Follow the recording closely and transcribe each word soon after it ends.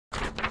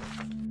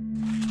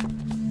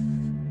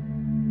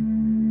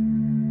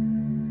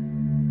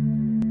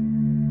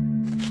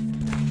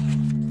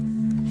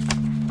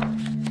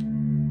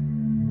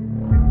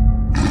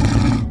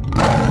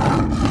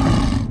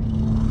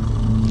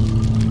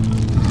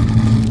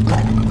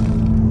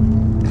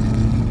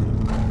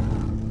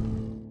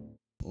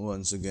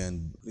Once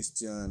again,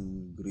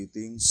 Christian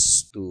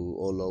greetings to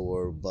all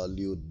our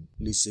valued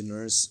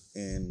listeners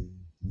and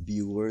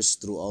viewers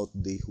throughout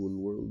the whole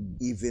world,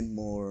 even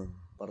more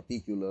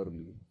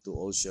particularly to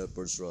all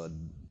Shepherd's Rod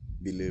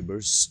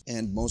believers,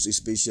 and most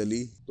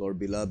especially to our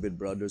beloved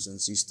brothers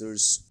and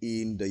sisters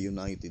in the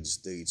United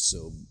States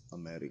of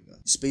America.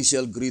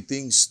 Special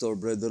greetings to our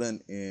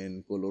brethren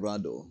in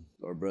Colorado,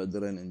 to our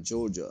brethren in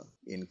Georgia,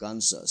 in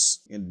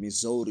Kansas, in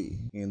Missouri,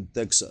 in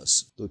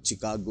Texas, to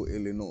Chicago,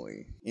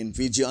 Illinois, in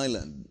Fiji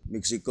Island,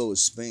 Mexico,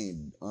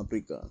 Spain,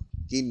 Africa,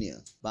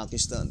 Kenya,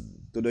 Pakistan,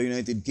 to the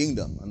United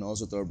Kingdom, and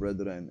also to our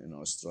brethren in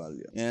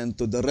Australia. And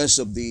to the rest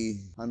of the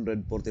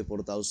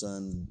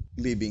 144,000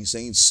 living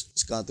saints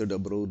scattered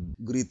abroad,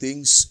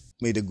 greetings.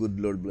 May the good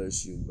Lord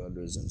bless you,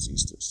 brothers and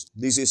sisters.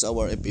 This is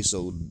our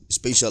episode,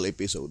 special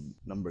episode,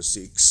 number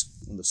 6,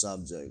 on the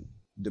subject,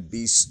 the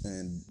beast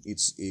and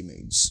its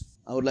image.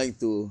 I would like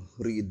to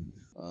read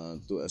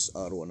to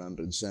SR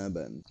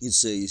 107. It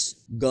says,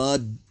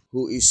 God,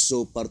 who is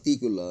so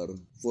particular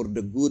for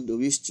the good of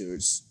His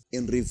church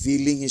in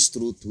revealing His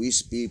truth to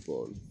His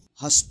people,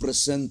 has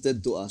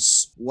presented to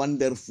us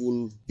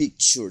wonderful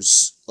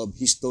pictures of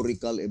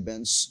historical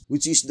events,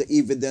 which is the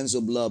evidence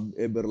of love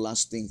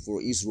everlasting for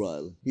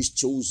Israel, His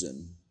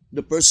chosen,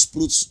 the first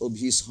fruits of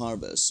His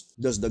harvest.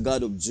 Thus the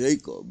God of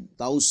Jacob,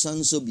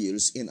 thousands of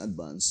years in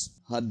advance,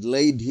 had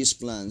laid His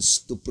plans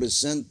to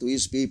present to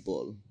His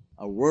people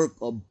a work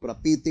of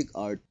prophetic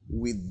art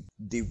with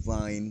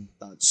divine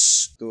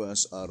touch. To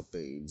us, our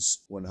page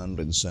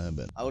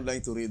 107. I would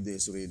like to read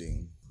this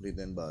reading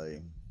written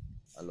by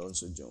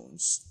Alonzo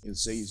Jones. It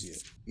says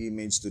here,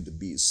 image to the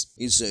beast.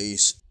 It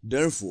says,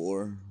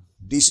 therefore,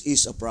 this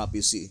is a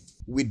prophecy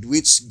with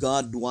which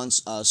God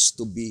wants us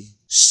to be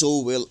so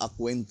well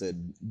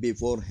acquainted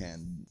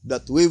beforehand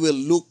that we will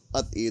look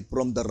at it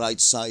from the right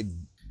side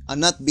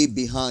and not be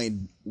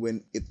behind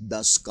when it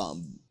does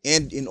come.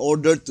 And in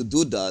order to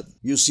do that,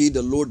 you see,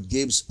 the Lord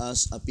gives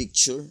us a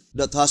picture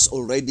that has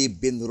already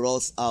been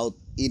wrought out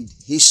in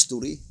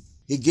history.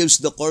 He gives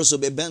the course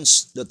of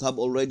events that have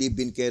already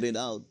been carried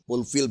out,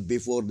 fulfilled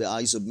before the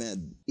eyes of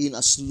men, in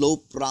a slow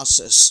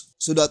process,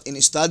 so that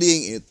in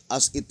studying it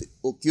as it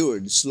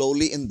occurred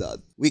slowly in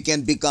that, we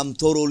can become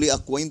thoroughly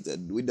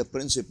acquainted with the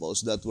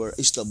principles that were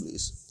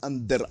established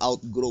and their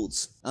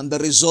outgrowth and the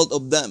result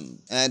of them.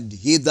 And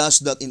He does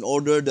that in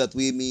order that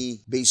we may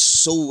be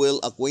so well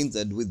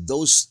acquainted with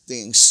those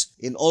things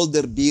in all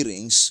their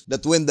bearings,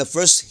 that when the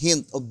first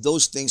hint of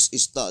those things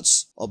is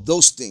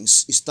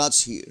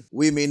touched, here,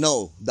 we may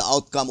know the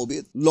outcome of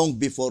it long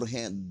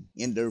beforehand,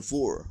 and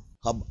therefore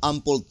have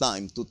ample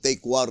time to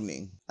take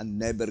warning and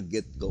never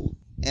get caught.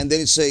 And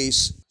then it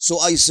says, so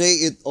I say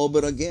it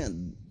over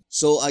again,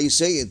 from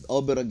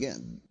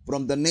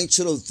the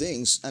nature of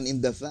things and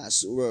in the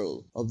fast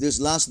world of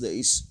these last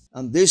days,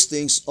 and these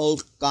things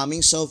all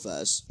coming so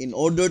fast, in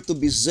order to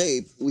be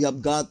safe, we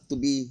have got to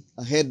be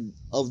ahead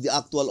of the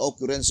actual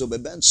occurrence of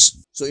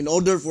events. So in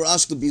order for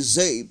us to be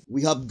safe,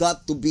 we have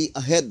got to be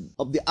ahead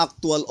of the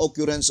actual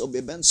occurrence of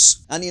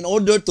events. And in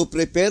order to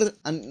prepare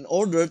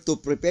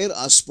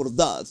us for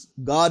that,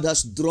 God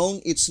has drawn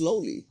it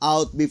slowly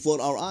out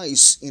before our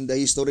eyes in the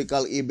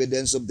historical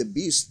evidence of the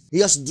beast. He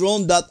has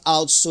drawn that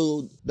out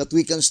so that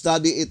we can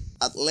study it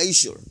at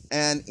leisure.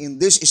 And in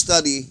this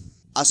study,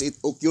 as it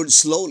occurred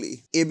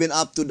slowly, even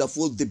up to the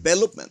full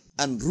development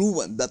and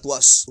ruin that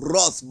was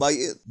wrought by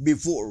it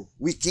before,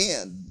 we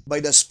can, by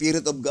the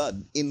Spirit of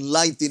God,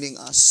 enlightening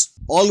us,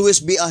 always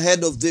be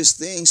ahead of these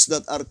things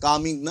that are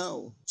coming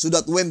now, so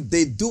that when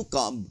they do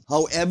come,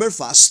 however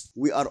fast,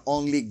 we are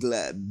only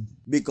glad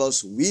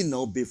because we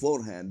know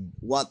beforehand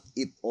what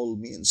it all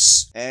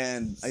means.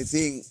 And I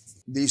think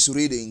this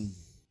reading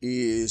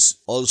is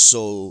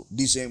also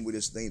the same with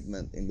the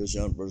statement in the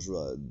Shepherd's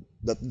Rod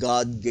that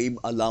God gave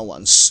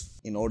allowance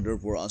in order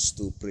for us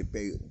to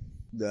prepare.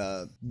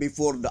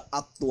 Before the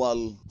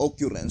actual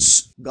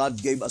occurrence,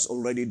 God gave us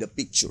already the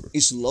picture,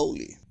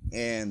 slowly.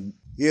 And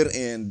here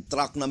in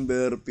track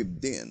number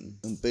 15,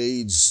 on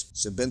page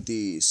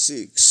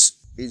 76,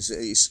 it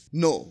says,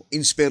 no,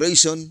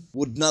 inspiration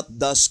would not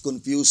thus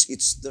confuse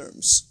its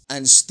terms,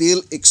 and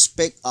still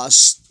expect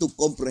us to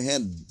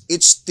comprehend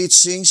its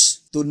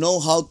teachings, to know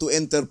how to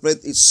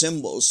interpret its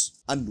symbols,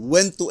 and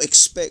when to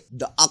expect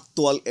the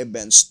actual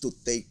events to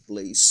take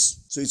place.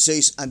 So it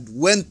says, and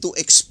when to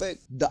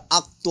expect the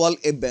actual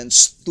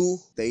events to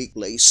take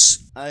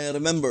place. I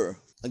remember,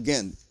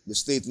 again, the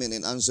statement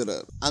in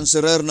Answerer.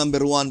 Answerer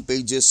number 1,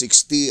 pages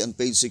 60 and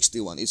page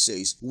 61. It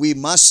says, we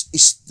must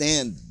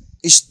stand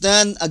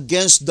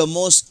against the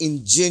most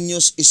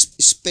ingenious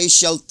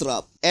special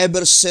trap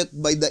ever set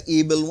by the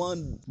evil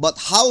one. But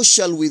how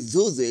shall we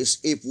do this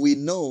if we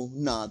know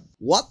not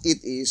what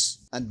it is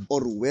and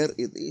or where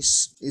it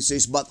is? It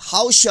says, but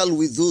how shall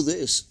we do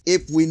this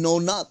if we know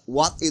not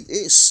what it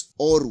is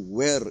or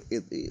where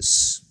it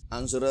is?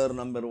 Answerer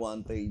number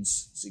 1, page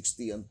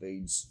 60 and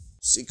page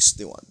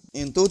 61.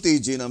 In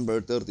 2TG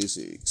number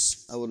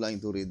 36, I would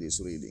like to read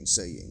this reading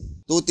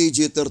saying,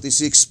 2TG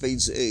 36,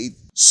 page 8,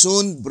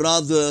 soon,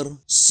 brother,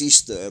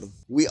 sister,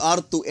 we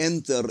are to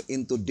enter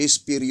into this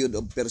period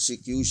of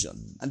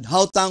persecution. And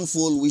how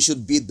thankful we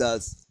should be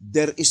that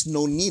there is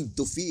no need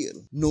to fear,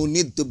 no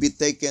need to be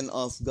taken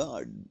off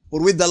guard.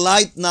 For with the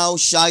light now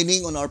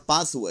shining on our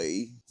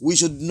pathway, we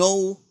should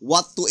know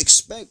what to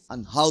expect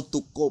and how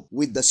to cope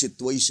with the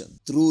situation.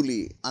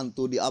 Truly,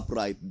 unto the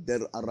upright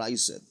there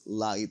ariseth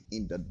light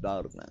in the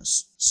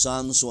darkness.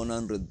 Psalms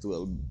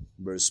 112,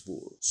 verse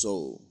 4.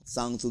 So,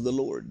 thanks to the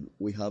Lord,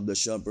 we have the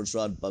Shepherd's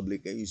Rod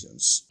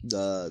publications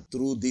that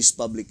through these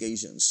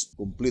publications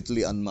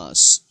completely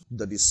unmask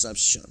the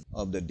deception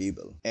of the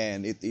devil.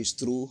 And it is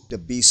through the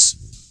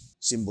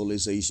beast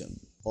symbolization,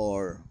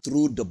 or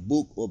through the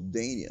book of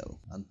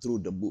Daniel and through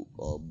the book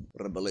of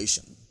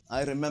Revelation.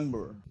 I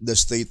remember the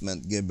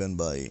statement given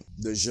by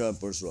the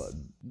Shepherd's Rod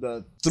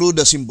that through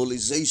the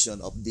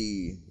symbolization of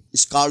the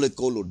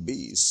scarlet-colored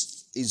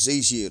beast, it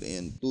says here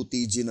in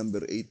 2TG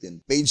number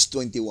 18, page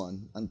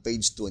 21 and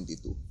page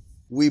 22.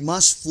 We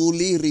must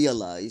fully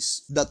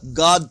realize that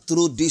God,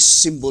 through this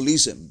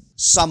symbolism,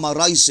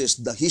 summarizes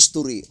the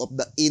history of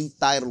the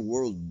entire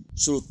world.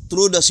 So,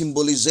 through the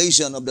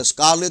symbolization of the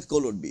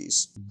scarlet-colored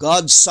beast,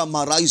 God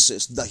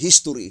summarizes the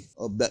history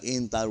of the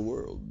entire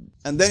world.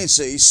 And then it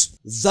says,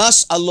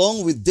 thus,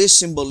 along with this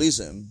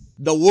symbolism,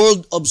 the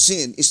world of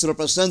sin is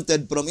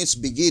represented from its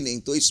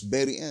beginning to its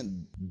very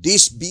end.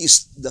 This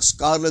beast, the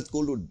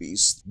scarlet-colored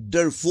beast,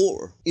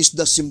 therefore, is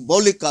the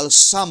symbolical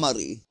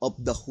summary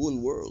of the whole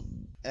world.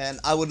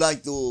 And I would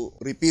like to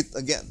repeat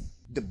again,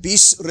 the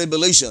beast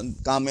revelation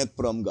cometh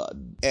from God.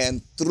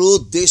 And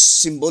through this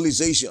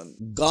symbolization,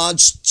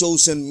 God's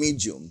chosen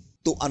medium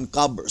to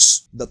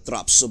uncovers the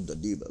traps of the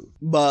devil.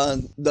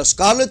 But the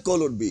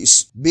scarlet-colored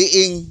beast,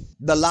 being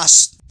the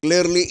last,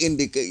 clearly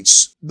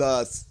indicates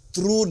that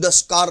through the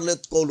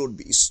scarlet-colored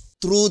beast,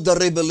 through the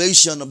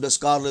revelation of the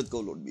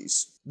scarlet-colored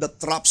beast, the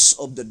traps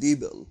of the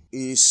devil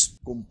is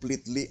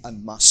completely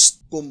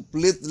unmasked,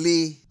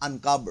 completely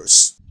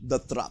uncovers the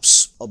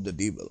traps of the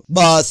devil.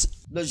 But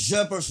the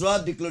Shepherd's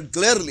Rod declared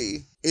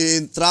clearly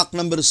in track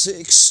number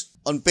 6,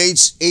 on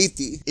page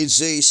 80, it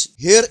says,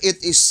 here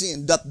it is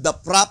seen that the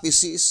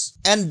prophecies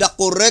and the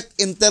correct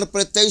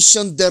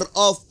interpretation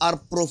thereof are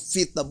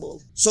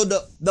profitable. So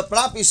the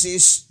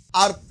prophecies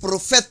are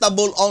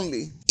profitable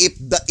only if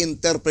the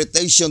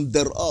interpretation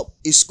thereof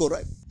is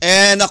correct.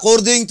 And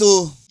according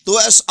to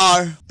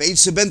 2SR, page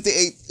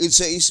 78, it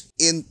says,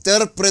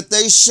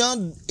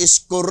 interpretation is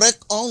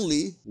correct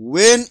only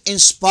when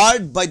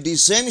inspired by the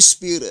same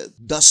Spirit,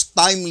 thus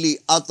timely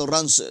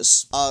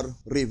utterances are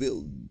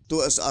revealed.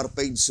 2SR,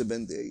 page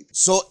 78.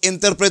 So,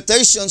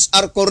 interpretations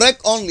are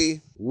correct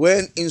only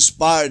when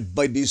inspired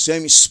by the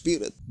same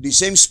Spirit. The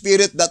same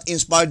Spirit that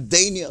inspired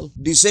Daniel,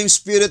 the same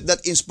Spirit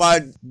that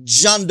inspired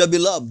John the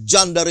Beloved,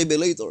 John the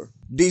Revelator,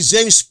 the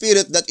same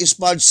Spirit that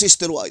inspired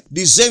Sister White,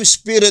 the same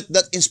Spirit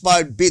that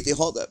inspired B.T.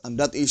 Hotep, and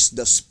that is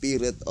the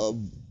Spirit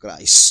of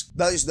Christ.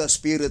 That is the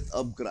Spirit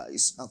of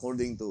Christ,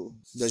 according to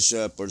the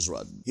Shepherd's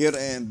Rod. Here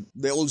in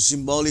the old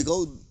symbolic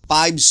code,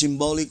 5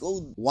 symbolic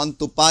code, 1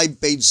 to 5,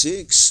 page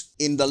 6,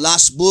 in the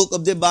last book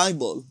of the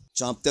Bible,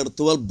 chapter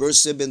 12,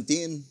 verse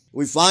 17,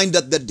 we find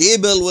that the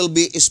devil will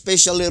be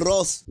especially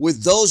wroth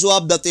with those who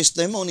have the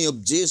testimony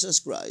of Jesus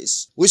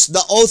Christ, which the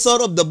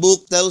author of the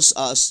book tells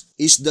us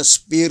is the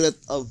spirit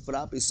of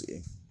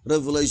prophecy.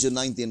 Revelation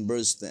 19,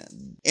 verse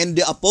 10. And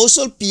the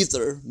Apostle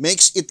Peter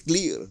makes it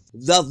clear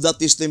that the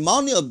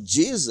testimony of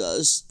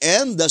Jesus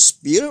and the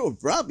spirit of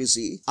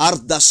prophecy are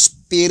the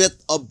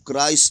Spirit of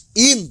Christ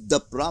in the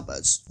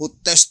prophets who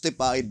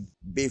testified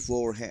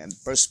beforehand.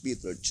 1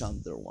 Peter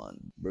chapter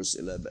 1, verse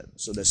 11.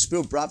 So the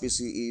spirit of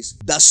prophecy is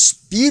the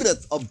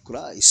Spirit of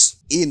Christ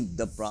in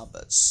the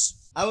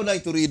prophets. I would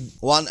like to read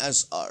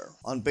 1SR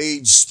on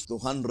page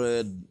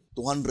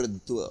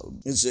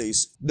 212. It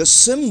says, the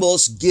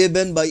symbols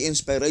given by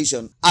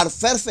inspiration are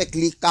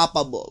perfectly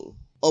capable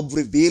of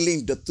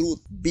revealing the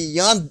truth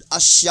beyond a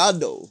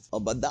shadow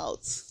of a doubt.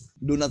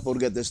 Do not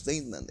forget the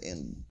statement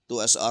in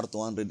 2SR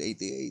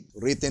 288.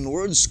 Written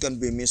words can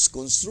be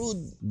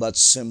misconstrued, but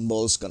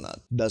symbols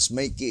cannot, thus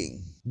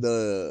making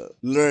the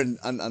learned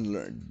and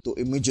unlearned to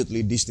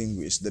immediately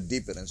distinguish the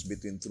difference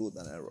between truth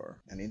and error.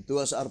 And in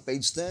 2SR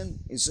page 10,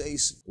 it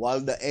says, while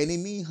the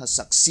enemy has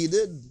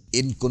succeeded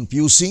in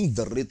confusing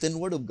the written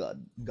word of God,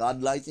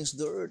 God lightens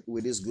the earth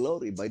with His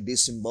glory by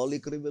these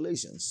symbolic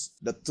revelations.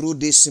 That through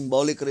these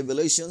symbolic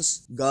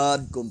revelations,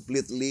 God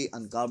completely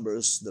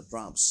uncovers the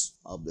traps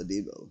of the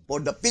devil. For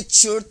the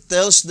picture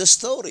tells the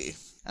story,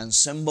 and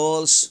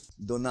symbols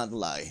do not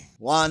lie.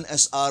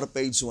 1SR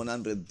page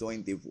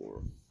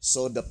 124.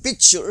 So the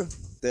picture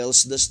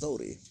tells the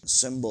story.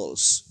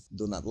 Symbols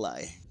do not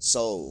lie.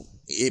 So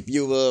if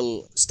you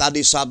will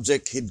study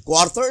subject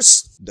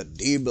headquarters, the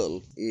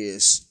devil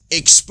is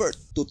expert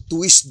to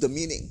twist the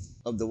meaning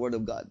of the Word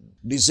of God.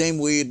 The same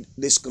way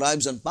the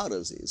scribes and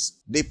Pharisees,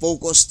 they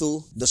focus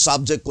to the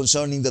subject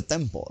concerning the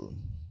temple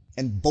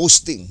and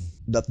boasting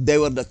that they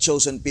were the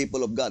chosen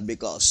people of God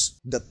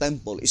because the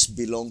temple is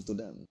belonged to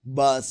them.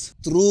 But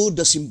through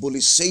the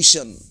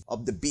symbolization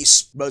of the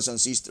beast, brothers and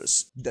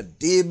sisters, the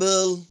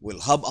devil will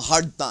have a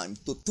hard time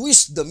to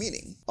twist the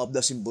meaning of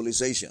the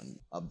symbolization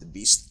of the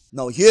beast.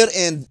 Now here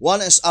in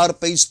 1SR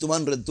page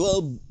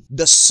 212,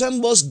 the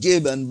symbols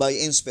given by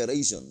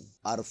inspiration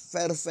are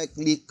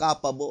perfectly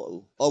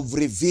capable of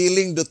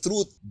revealing the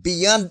truth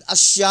beyond a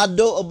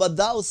shadow of a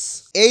doubt.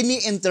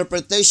 Any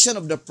interpretation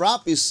of the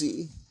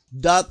prophecy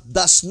that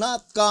does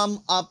not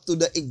come up to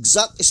the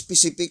exact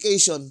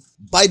specification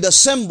by the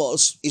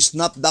symbols is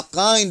not the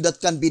kind that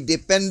can be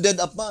depended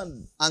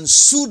upon, and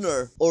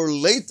sooner or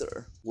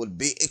later would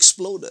be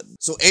exploded.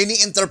 So any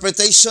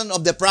interpretation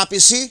of the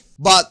prophecy,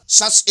 but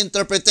such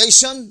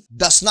interpretation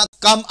does not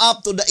come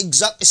up to the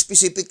exact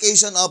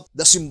specification of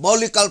the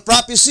symbolical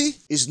prophecy,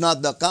 is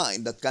not the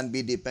kind that can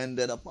be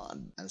depended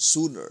upon, and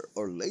sooner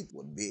or later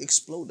would be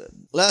exploded.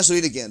 Let's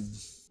read again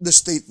the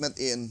statement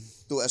in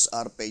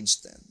 2SR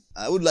page 10.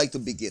 I would like to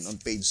begin on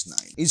page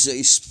 9. It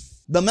says,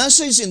 the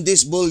message in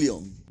this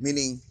volume,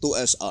 meaning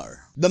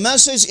 2SR, the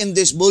message in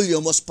this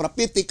volume was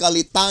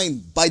prophetically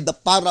timed by the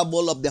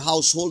parable of the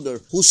householder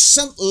who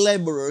sent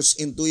laborers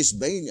into his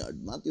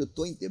vineyard. Matthew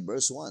 20,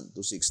 verse 1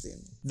 to 16.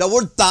 The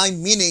word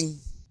time meaning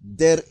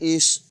there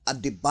is a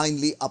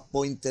divinely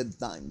appointed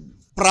time.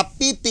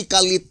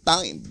 Prophetically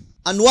timed.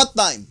 And what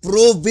time?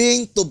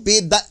 Proving to be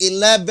the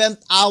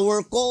 11th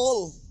hour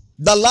call.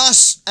 The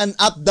last and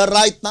at the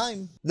right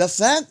time. The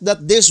fact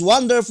that this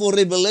wonderful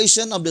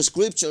revelation of the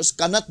scriptures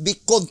cannot be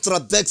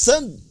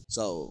contradicted.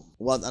 So,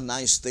 what a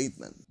nice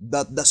statement.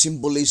 That the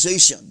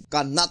symbolization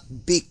cannot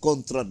be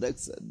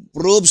contradicted.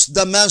 Proves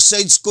the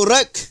message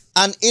correct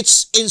and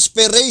its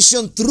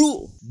inspiration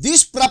true.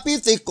 This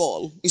prophetic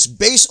call is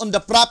based on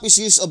the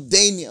prophecies of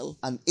Daniel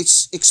and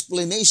its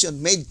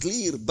explanation made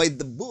clear by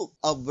the book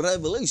of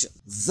Revelation.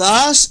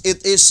 Thus,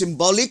 it is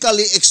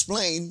symbolically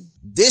explained.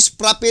 These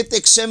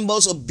prophetic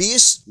symbols of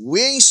beasts,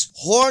 wings,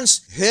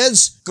 horns,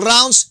 heads,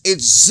 crowns,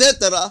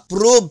 etc.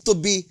 prove to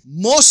be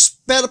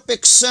most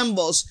perfect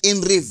symbols in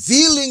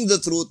revealing the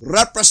truth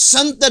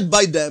represented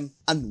by them,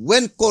 and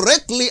when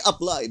correctly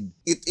applied,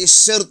 it is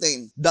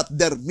certain that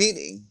their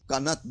meaning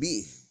cannot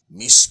be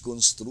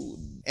misconstrued.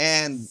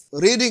 And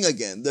reading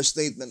again the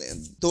statement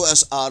in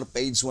 2SR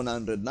page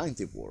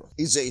 194,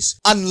 it says,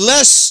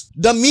 unless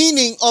the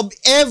meaning of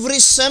every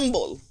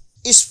symbol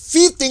is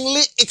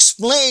fittingly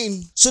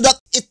explained so that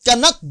it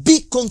cannot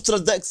be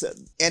contradicted,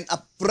 and a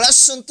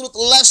present truth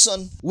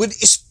lesson with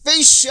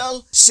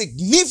special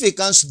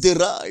significance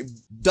derived,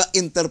 the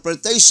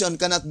interpretation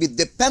cannot be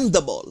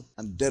dependable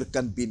and there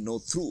can be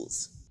no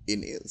truth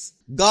in it.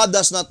 God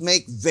does not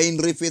make vain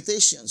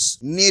repetitions,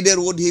 neither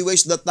would he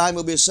waste the time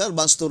of his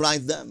servants to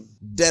write them.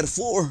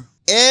 Therefore,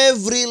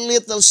 every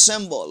little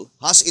symbol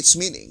has its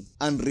meaning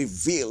and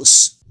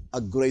reveals a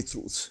great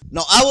truth.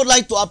 Now, I would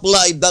like to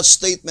apply that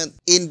statement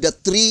in the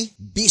three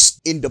beasts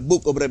in the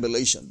book of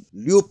Revelation.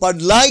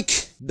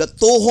 Leopard-like, the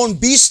two-horned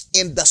beast,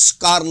 and the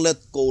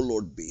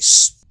scarlet-colored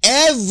beast.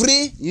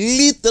 Every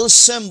little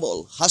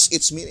symbol has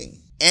its meaning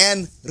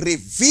and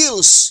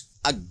reveals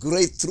a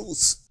great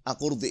truth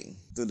according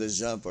to the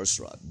shepherd's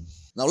rod.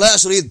 Now, let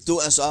us read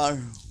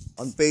 2SR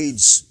on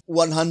page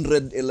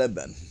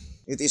 111.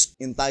 It is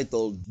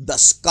entitled, The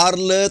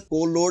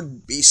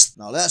Scarlet-Colored Beast.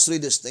 Now, let's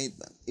read the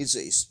statement. It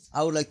says,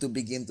 I would like to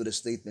begin to the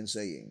statement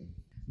saying,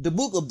 the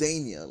book of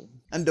Daniel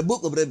and the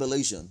book of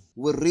Revelation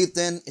were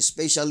written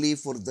especially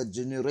for the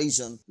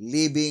generation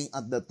living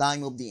at the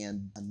time of the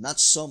end, and not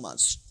so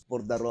much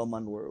for the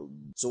Roman world.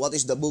 So what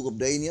is the book of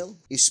Daniel?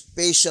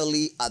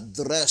 Especially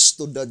addressed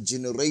to the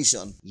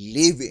generation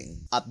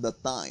living at the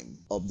time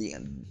of the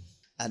end,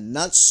 and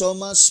not so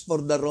much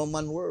for the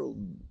Roman world.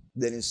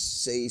 Then it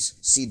says,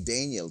 see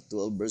Daniel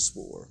 12 verse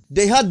 4.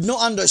 They had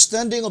no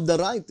understanding of the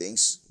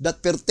writings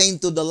that pertain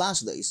to the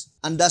last days,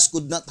 and thus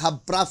could not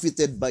have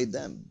profited by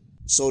them.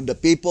 So the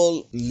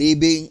people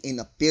living in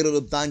a period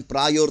of time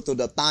prior to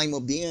the time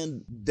of the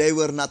end, they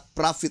were not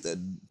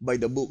profited by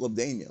the book of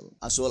Daniel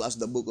as well as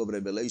the book of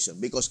Revelation,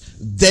 because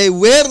they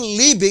were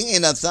living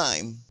in a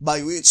time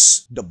by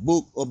which the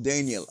book of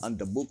Daniel and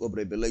the book of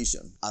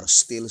Revelation are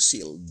still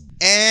sealed.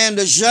 And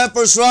the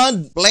shepherd's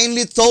rod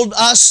plainly told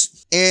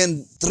us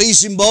in 3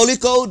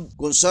 symbolic code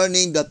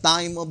concerning the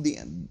time of the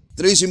end.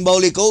 3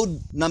 symbolic code,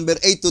 number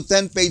 8 to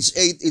 10, page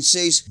 8, it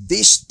says,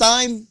 this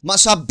time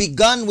must have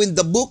begun when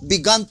the book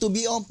began to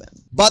be opened.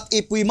 But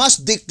if we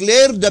must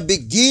declare the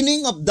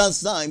beginning of that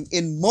time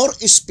in more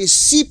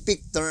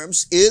specific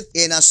terms, it,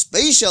 in a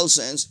spatial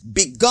sense,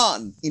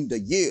 began in the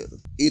year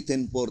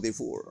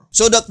 1844.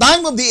 So the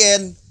time of the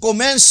end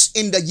commenced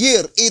in the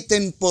year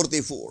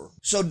 1844.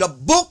 So the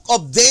book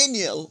of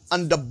Daniel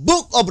and the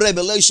book of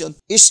Revelation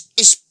is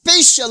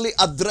especially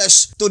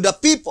addressed to the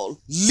people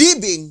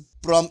living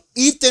from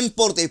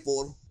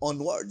 1844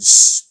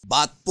 onwards.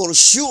 But for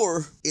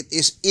sure, it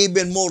is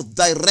even more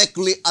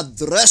directly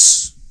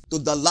addressed to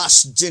the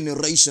last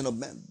generation of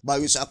men, by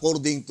which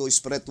according to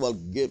Spiritual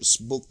Gifts,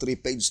 Book 3,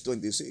 page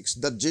 26,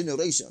 that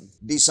generation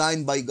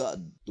designed by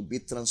God to be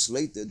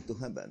translated to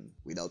heaven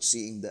without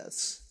seeing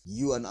death.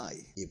 You and I,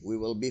 if we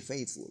will be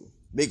faithful.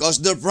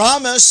 Because the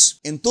promise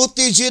in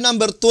 2TG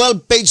number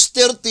 12, page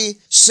 30,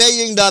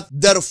 saying that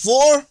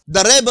therefore,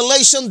 the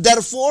revelation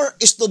therefore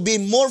is to be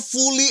more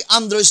fully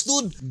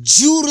understood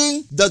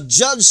during the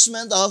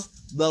judgment of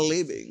the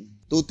living.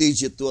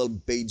 2TG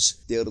 12, page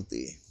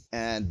 30.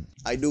 And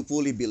I do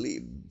fully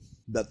believe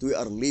that we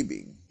are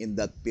living in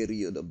that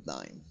period of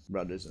time,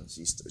 brothers and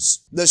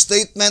sisters. The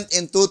statement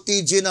in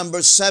 2TG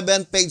number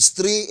 7, page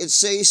 3, it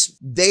says,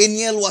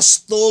 Daniel was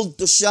told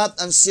to shut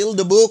and seal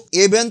the book,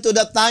 even to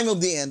the time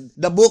of the end.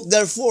 The book,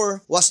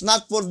 therefore, was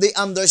not for the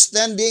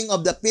understanding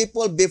of the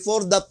people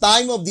before the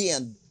time of the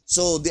end.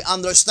 So, the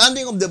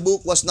understanding of the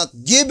book was not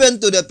given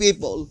to the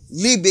people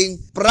living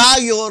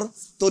prior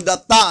to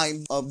the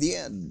time of the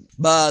end.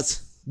 But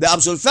the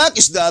absolute fact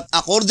is that,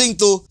 according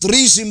to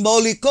 3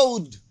 symbolic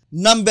code,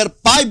 number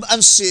 5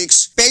 and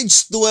 6,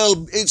 page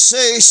 12, it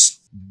says,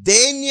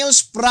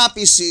 Daniel's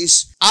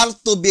prophecies are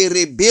to be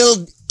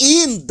revealed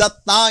in the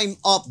time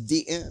of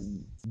the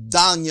end.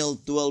 Daniel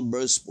 12,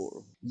 verse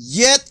 4.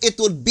 Yet it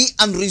would be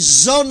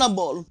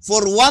unreasonable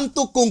for one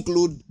to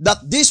conclude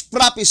that these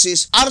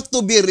prophecies are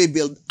to be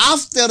revealed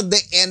after the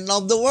end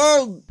of the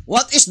world.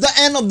 What is the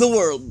end of the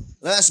world?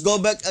 Let's go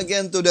back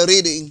again to the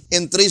reading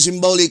in 3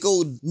 symbolic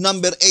code,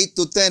 number 8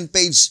 to 10,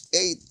 page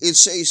 8. It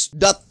says,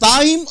 the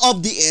time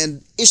of the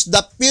end is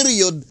the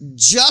period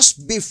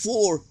just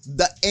before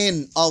the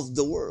end of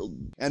the world.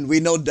 And we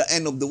know the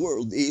end of the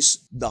world is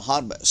the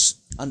harvest.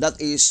 And that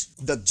is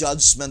the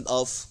judgment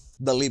of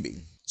the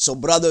living. So,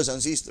 brothers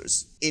and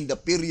sisters, in the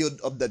period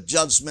of the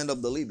judgment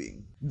of the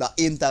living, the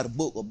entire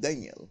book of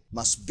Daniel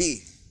must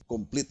be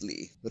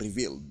completely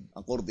revealed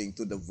according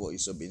to the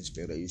voice of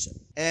inspiration.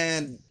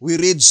 And we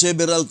read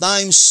several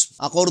times,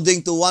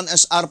 according to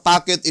 1SR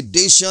Pocket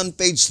Edition,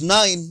 page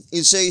 9,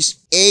 it says,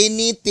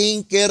 any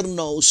thinker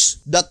knows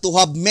that to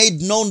have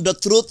made known the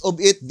truth of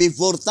it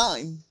before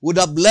time would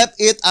have left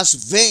it as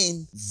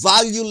vain,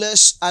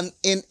 valueless, and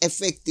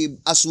ineffective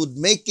as would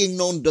making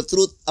known the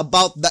truth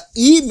about the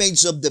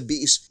image of the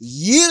beast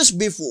years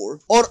before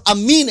or a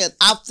minute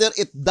after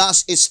it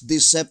does its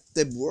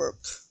deceptive work.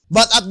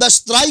 But at the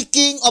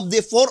striking of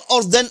the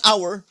foreordained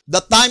hour,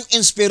 the time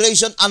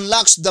inspiration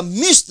unlocks the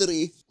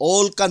mystery,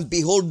 all can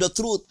behold the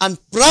truth and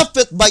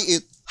profit by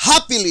it.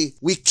 Happily,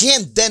 we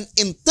can then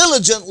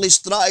intelligently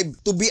strive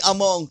to be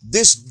among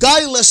this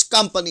guileless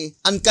company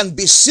and can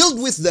be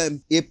sealed with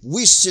them if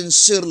we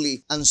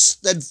sincerely and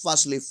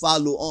steadfastly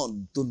follow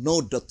on to know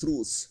the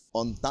truth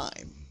on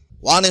time.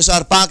 One is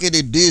our Pocket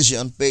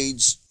Edition,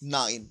 page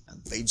 9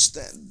 and page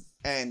 10.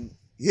 And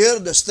here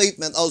the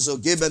statement also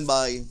given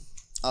by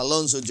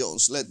Alonzo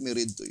Jones. Let me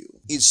read to you.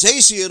 It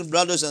says here,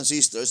 brothers and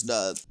sisters,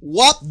 that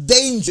what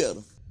danger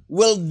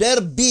will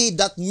there be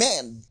that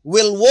men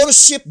will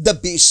worship the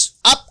beast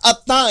at a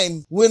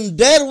time when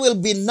there will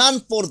be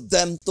none for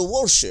them to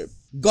worship?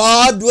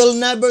 God will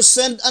never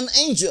send an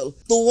angel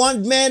to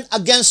warn men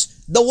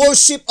against the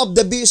worship of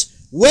the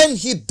beast when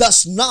he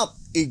does not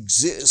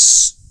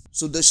exist.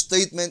 So the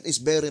statement is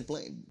very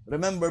plain.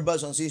 Remember,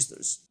 brothers and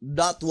sisters,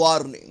 that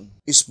warning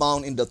is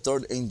found in the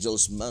third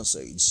angel's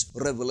message,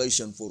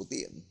 Revelation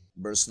 14,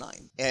 verse 9.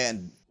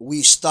 And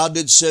we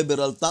studied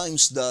several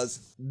times that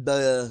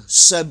the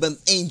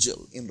seventh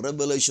angel in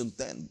Revelation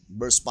 10,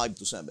 verse 5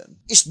 to 7,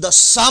 is the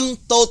sum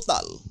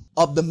total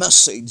of the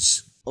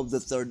message of the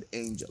third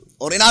angel.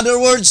 Or in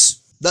other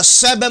words, the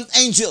seventh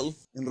angel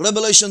in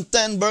Revelation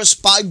 10, verse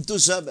 5 to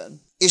 7,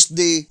 is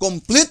the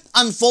complete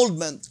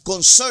unfoldment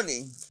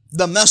concerning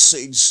the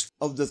message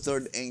of the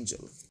third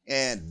angel.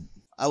 And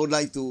I would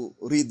like to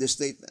read the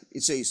statement.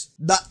 It says,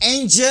 the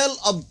angel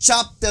of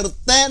chapter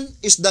 10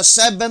 is the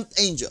seventh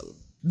angel.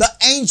 The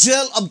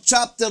angel of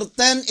chapter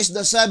 10 is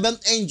the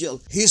seventh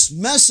angel. His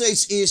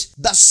message is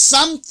the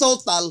sum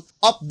total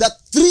of the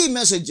three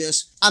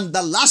messages, and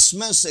the last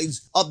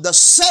message of the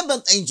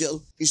seventh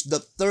angel is the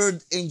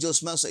third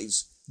angel's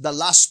message. The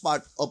last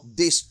part of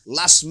this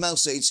last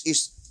message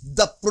is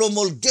the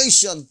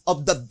promulgation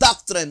of the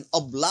doctrine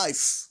of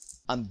life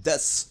and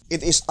death.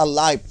 It is a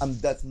life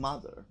and death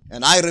matter.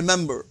 And I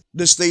remember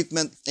the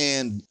statement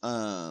in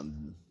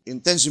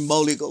 10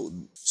 symbolic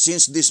code.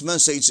 Since this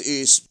message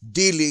is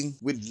dealing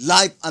with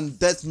life and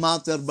death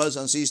matter, brothers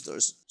and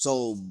sisters,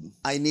 so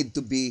I need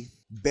to be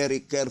very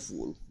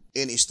careful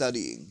in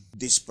studying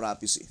this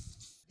prophecy.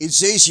 It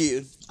says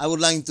here, I would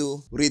like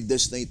to read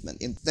this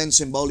statement in 10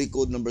 symbolic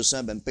code number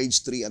 7,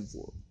 page 3 and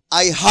 4.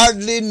 I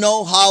hardly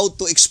know how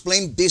to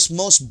explain this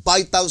most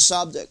vital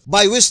subject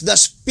by which the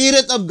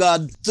Spirit of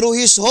God, through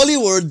His Holy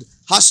Word,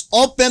 has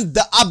opened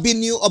the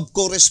avenue of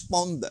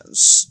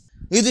correspondence.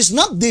 It is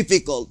not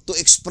difficult to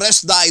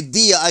express the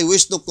idea I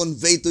wish to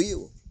convey to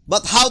you,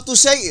 but how to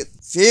say it,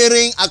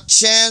 fearing a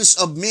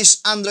chance of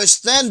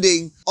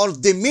misunderstanding or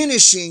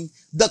diminishing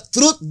the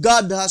truth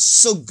God has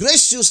so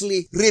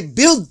graciously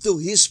revealed to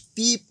His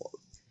people,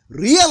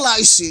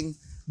 realizing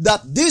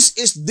that this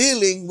is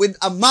dealing with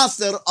a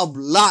matter of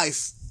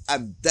life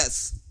and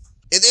death.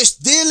 It is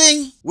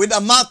dealing with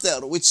a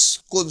matter which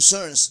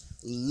concerns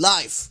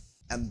life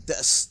and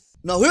death.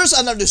 Now, here's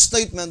another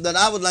statement that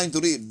I would like to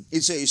read.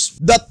 It says,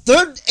 the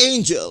third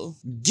angel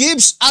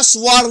gives us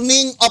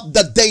warning of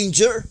the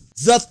danger.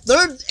 The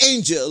third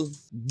angel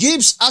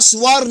gives us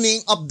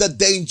warning of the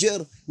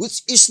danger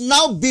which is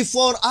now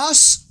before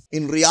us.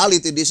 In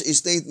reality, this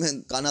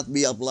statement cannot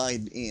be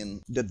applied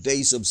in the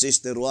days of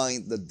Sister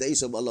White, the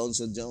days of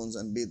Alonzo Jones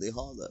and B.T.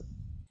 Hodder.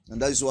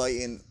 And that is why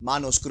in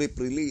manuscript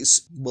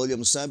release,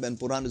 volume 7,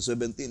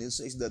 417, it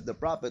says that the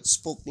prophets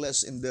spoke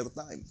less in their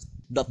time,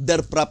 that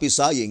their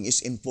prophesying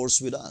is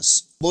enforced with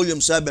us.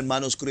 Volume 7,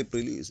 manuscript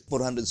release,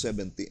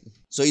 417.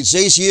 So it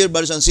says here,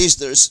 brothers and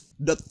sisters,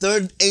 the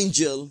third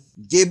angel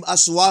gave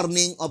us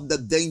warning of the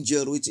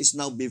danger which is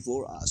now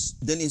before us.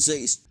 Then it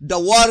says, the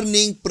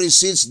warning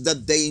precedes the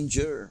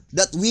danger,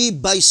 that we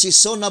by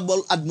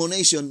seasonable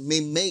admonition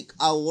may make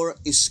our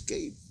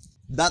escape.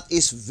 That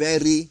is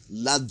very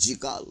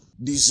logical.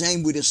 The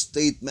same with the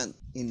statement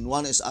in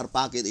 1SR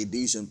Packet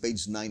Edition,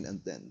 page 9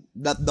 and 10,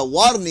 that the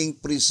warning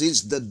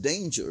precedes the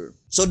danger.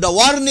 So the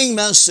warning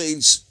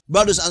message,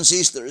 brothers and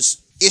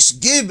sisters, is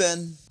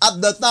given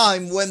at the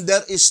time when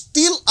there is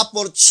still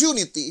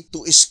opportunity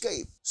to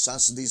escape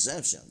such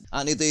deception.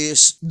 And it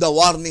is the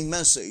warning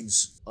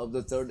message of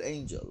the third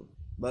angel,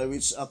 by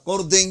which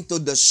according to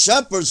the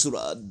Shepherd's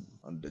Rod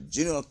on the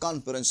General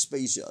Conference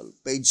Special,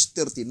 page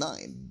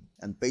 39,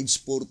 and page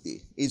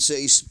 40, it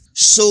says,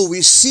 so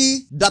we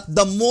see that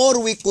the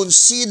more we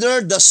consider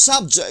the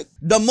subject,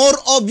 the more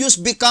obvious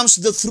becomes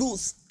the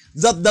truth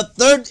that the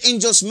third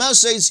angel's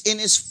message in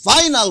its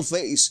final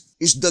phase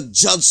is the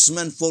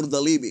judgment for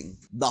the living,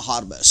 the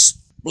harvest.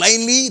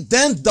 Plainly,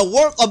 then, the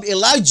work of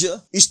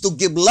Elijah is to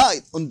give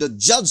light on the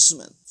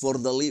judgment for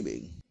the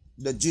living.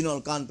 The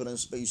General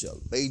Conference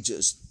Special,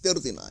 pages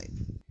 39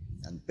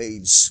 and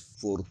page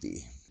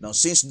 40. Now,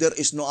 since there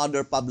is no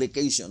other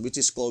publication which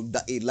is called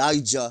the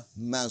Elijah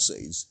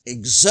Message,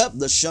 except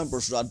the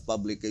Shepherd's Rod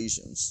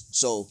publications,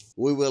 so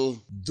we will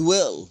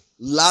dwell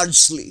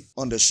largely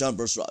on the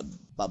Shepherd's Rod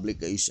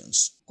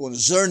publications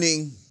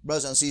concerning,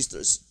 brothers and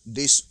sisters,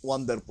 this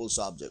wonderful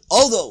subject.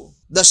 Although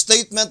the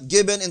statement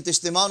given in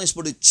Testimonies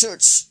for the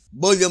Church,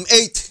 volume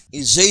 8,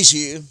 it says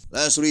here,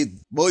 let's read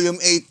volume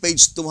 8,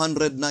 page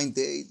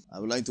 298. I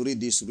would like to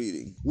read this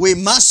reading. We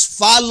must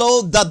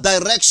follow the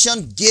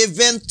direction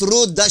given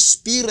through the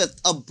spirit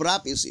of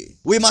prophecy.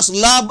 We must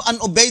love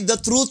and obey the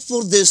truth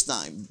for this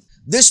time.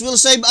 This will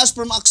save us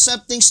from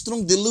accepting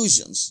strong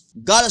delusions.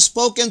 God has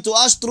spoken to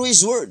us through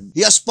His Word.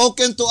 He has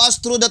spoken to us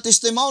through the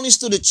testimonies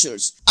to the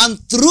church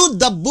and through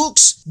the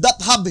books that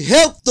have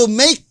helped to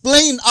make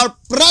plain our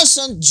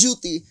present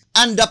duty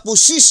and the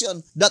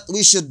position that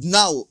we should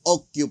now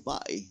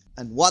occupy.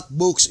 And what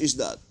books is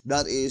that?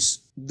 That is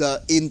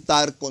the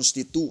entire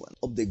constituent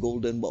of the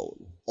Golden Bowl.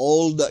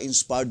 All the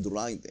inspired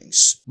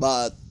writings.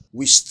 But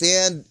we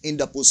stand in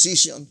the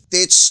position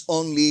teach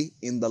only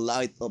in the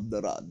light of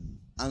the rod.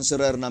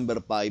 Answerer number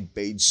 5,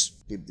 page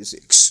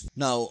 56.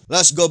 Now,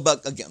 let's go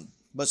back again,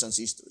 brothers and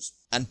sisters,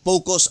 and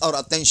focus our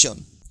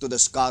attention to the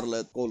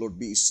scarlet-colored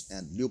beast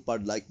and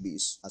leopard-like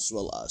beast, as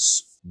well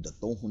as the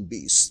tohon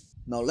beast.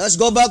 Now, let's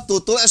go back to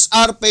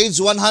 2SR,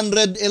 page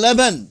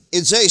 111.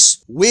 It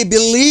says, we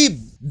believe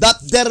that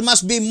there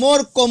must be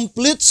more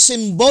complete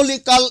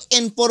symbolical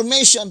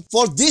information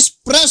for this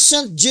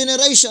present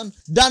generation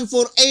than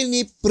for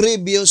any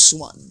previous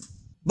one.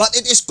 But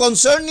it is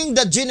concerning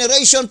the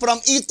generation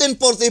from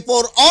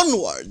 1844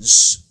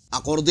 onwards,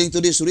 according to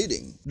this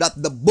reading, that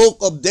the book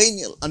of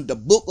Daniel and the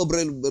book of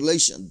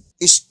Revelation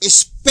is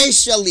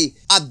especially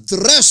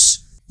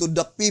addressed to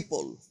the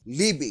people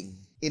living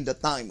in the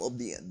time of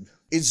the end.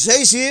 It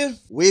says here,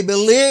 we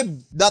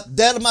believe that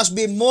there must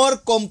be more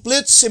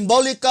complete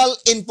symbolical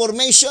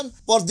information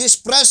for this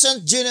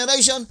present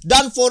generation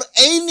than for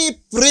any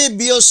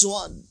previous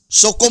one.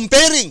 So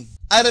comparing,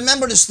 I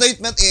remember the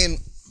statement in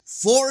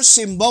 4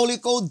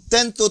 Symbolic Code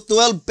 10 to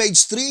 12,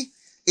 page 3,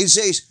 it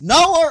says,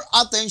 now our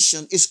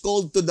attention is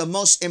called to the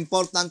most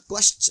important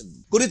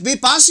question. Could it be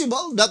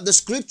possible that the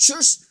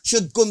scriptures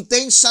should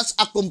contain such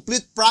a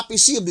complete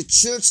prophecy of the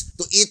church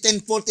to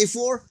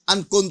 1844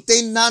 and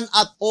contain none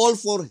at all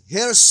for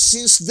her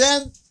since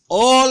then?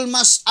 All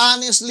must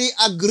honestly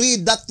agree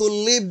that to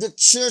leave the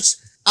church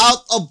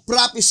out of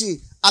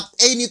prophecy at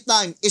any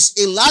time is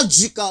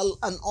illogical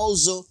and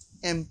also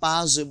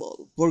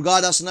impossible. For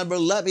God has never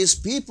left His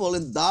people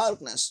in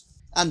darkness,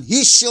 and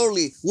He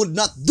surely would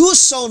not do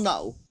so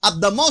now at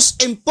the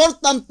most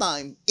important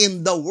time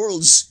in the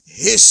world's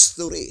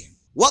history.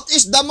 What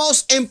is the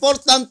most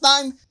important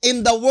time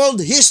in the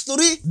world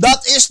history?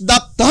 That is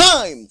the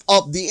time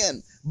of the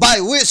end,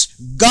 by which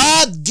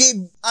God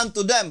gave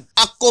unto them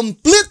a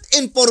complete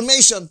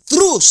information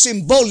through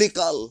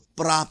symbolical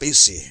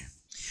prophecy.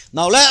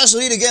 Now let us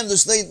read again the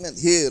statement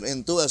here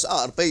in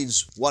 2SR,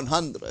 page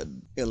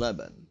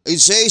 111. It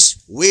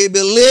says, we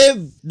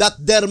believe that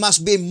there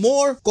must be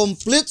more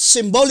complete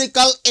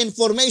symbolical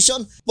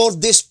information for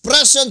this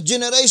present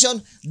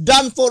generation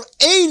than for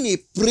any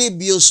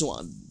previous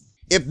one.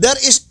 If there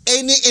is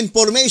any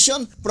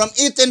information from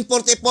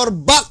 1844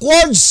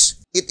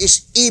 backwards, it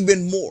is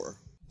even more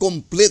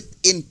complete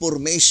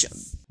information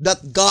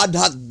that God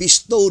had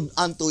bestowed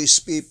unto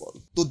His people,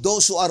 to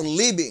those who are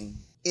living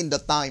in the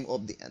time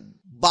of the end.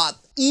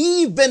 But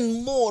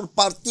even more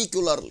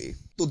particularly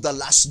to the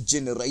last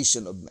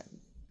generation of men.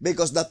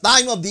 Because the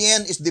time of the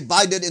end is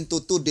divided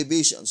into two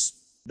divisions.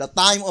 The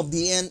time of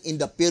the end in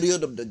the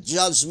period of the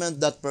judgment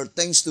that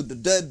pertains to the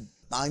dead.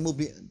 Time of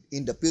the end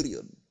in the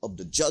period of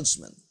the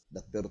judgment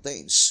that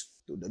pertains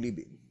to the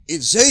living.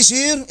 It says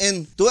here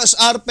in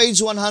 2SR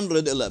page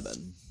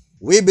 111,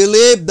 we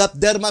believe that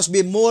there must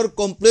be more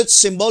complete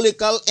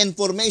symbolical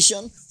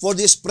information for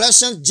this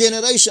present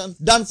generation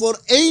than for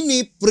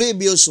any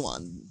previous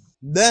one.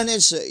 Then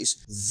it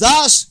says,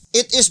 thus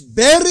it is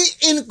very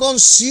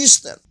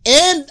inconsistent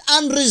and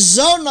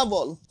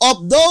unreasonable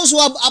of those who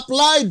have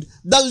applied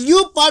the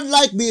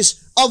leopard-like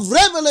beast of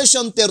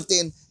Revelation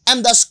 13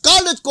 and the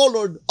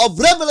scarlet-colored of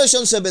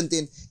Revelation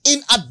 17 in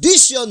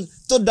addition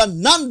to the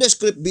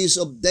nondescript beast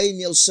of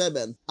Daniel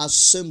 7 as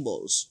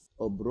symbols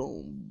of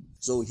Rome.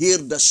 So here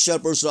the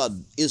shepherd's rod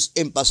is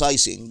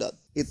emphasizing that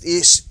it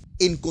is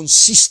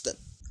inconsistent,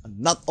 and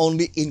not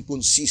only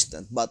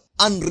inconsistent, but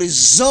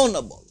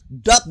unreasonable,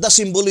 that the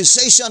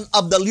symbolization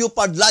of the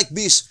leopard-like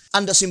beast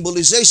and the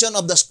symbolization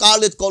of the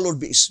scarlet-colored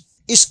beast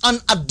is an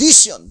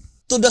addition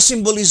to the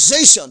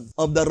symbolization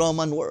of the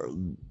Roman world.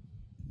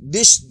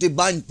 This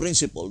divine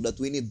principle that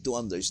we need to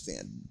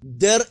understand.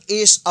 There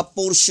is a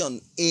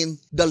portion in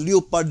the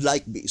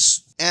leopard-like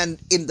beast and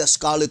in the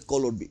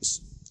scarlet-colored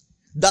beast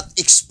that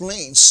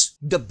explains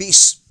the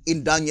beast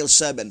in Daniel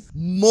 7,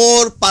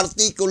 more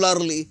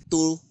particularly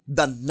to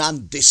the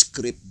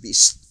nondescript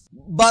beast.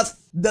 But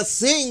the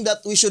thing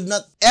that we should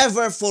not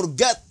ever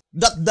forget,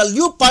 that the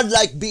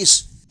leopard-like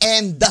beast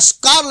and the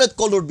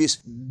scarlet-colored beast,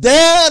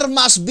 there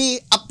must be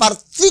a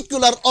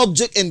particular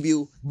object in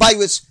view by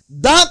which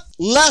that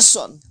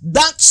lesson,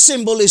 that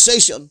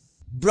symbolization,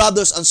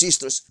 brothers and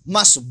sisters,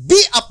 must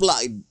be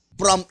applied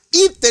from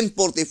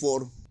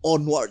 1844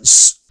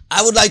 onwards.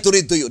 I would like to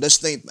read to you the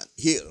statement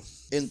here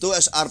in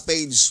 2SR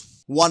page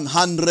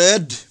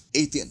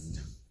 118.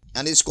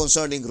 And it's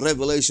concerning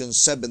Revelation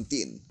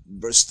 17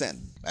 verse 10.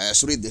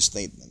 Let's read this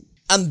statement.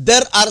 And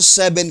there are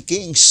 7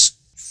 kings.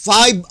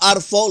 5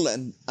 are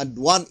fallen, and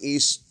 1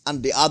 is,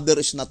 and the other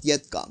is not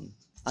yet come.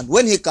 And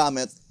when he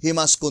cometh, he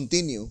must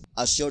continue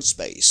a short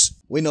space.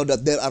 We know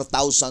that there are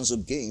thousands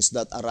of kings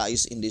that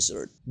arise in this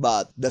earth.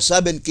 But the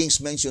 7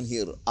 kings mentioned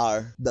here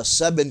are the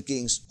 7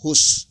 kings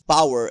whose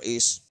power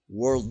is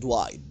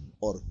worldwide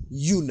or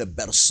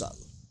universal.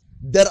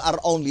 There are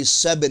only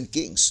 7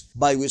 kings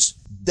by which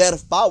their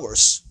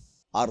powers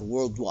are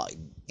worldwide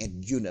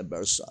and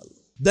universal.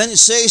 Then it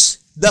says,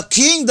 the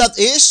king that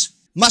is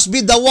must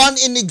be the one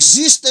in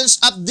existence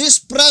at this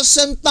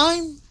present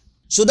time.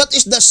 So that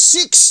is the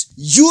 6th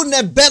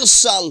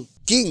universal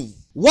king.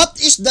 What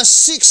is the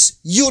 6th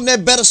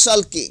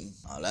universal king?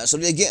 Let's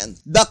read again.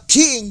 The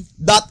king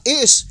that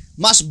is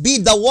must be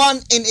the one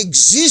in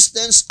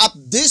existence at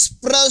this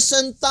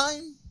present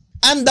time.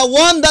 And the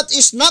one that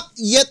is not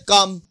yet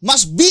come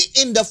must be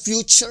in the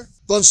future.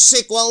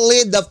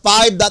 Consequently, the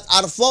 5 that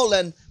are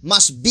fallen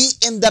must be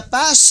in the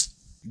past.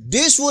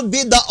 This would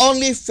be the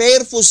only fair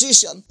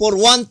position for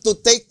one to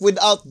take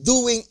without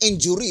doing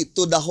injury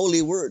to the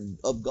holy word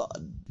of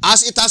God.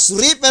 As it has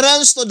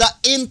reference to the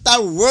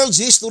entire world's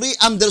history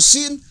under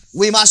sin,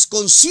 we must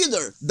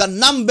consider the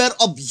number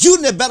of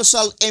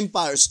universal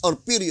empires or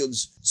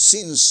periods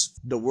since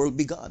the world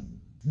began.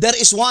 There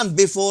is one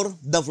before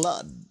the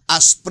flood,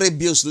 as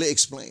previously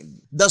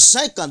explained. The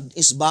second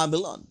is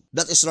Babylon.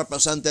 That is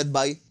represented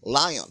by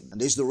lion. And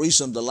this is the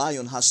reason the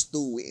lion has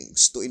 2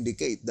 wings to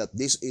indicate that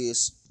this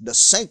is the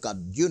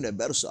second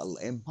universal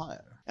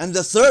empire. And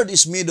the third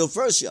is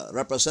Medo-Persia,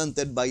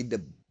 represented by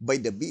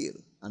the bear.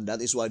 And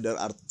that is why there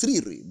are 3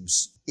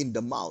 ribs in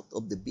the mouth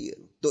of the bear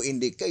to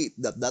indicate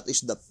that that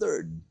is the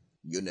third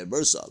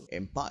universal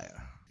empire.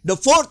 The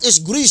fourth is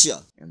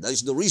Grecia, and that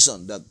is the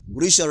reason that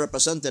Grecia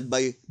represented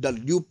by the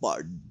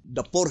leopard,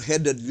 the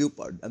 4-headed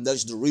leopard, and that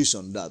is the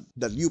reason that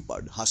the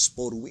leopard has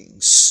 4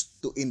 wings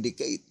to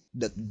indicate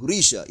that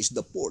Grecia is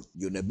the 4th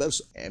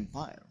universal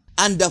empire.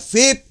 And the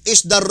 5th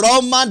is the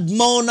Roman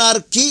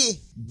monarchy.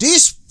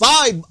 These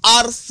 5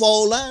 are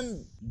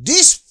fallen.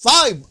 These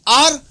 5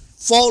 are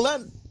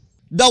fallen.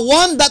 The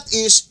one that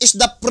is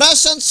the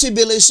present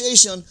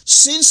civilization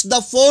since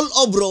the fall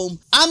of Rome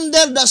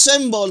under the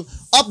symbol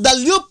of the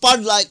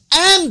leopard-like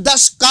and the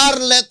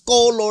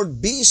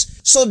scarlet-colored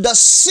beast. So the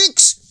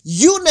 6th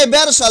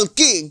universal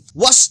king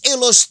was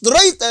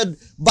illustrated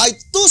by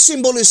 2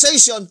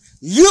 symbolization,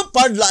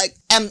 leopard-like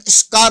and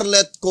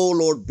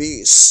scarlet-colored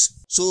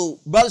beast. So,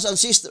 brothers and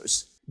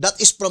sisters,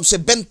 that is from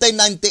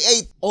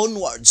 1798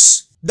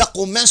 onwards, the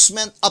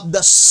commencement of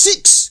the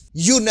 6th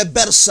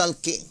universal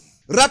king,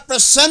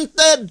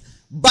 represented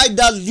by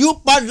the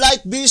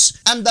leopard-like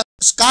beast and the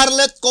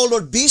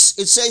scarlet-colored beast.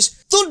 It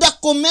says, to the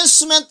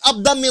commencement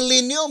of the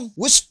millennium,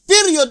 which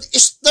period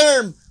is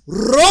termed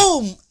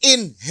Rome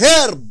in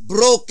her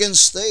broken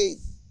state.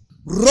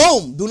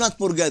 Rome, do not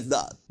forget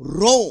that.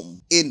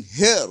 Rome in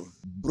her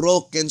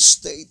broken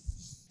state.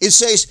 It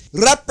says,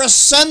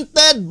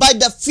 represented by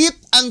the feet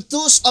and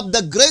toes of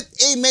the great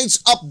image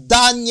of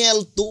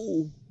Daniel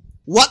 2.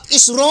 What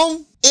is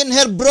Rome in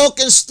her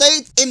broken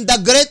state in the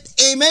great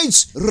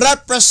image?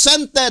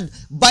 Represented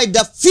by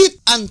the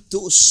feet and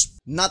toes,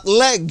 not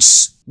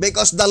legs.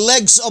 Because the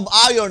legs of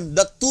iron,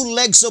 the two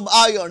legs of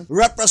iron,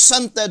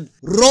 represented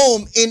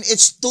Rome in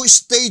its two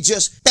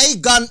stages,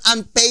 pagan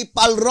and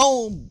papal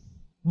Rome.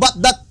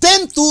 But the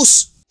 10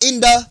 toes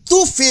in the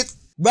 2 feet,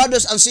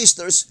 brothers and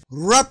sisters,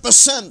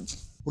 represent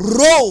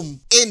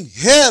Rome in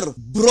her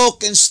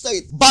broken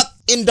state. But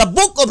in the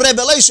book of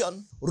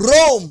Revelation,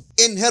 Rome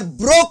in her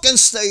broken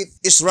state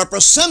is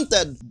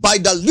represented by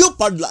the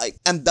leopard-like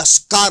and the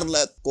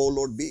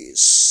scarlet-colored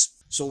beast.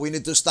 So we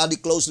need to study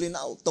closely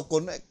now to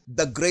connect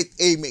the great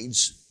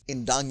image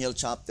in Daniel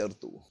chapter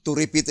 2. To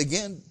repeat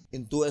again,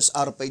 in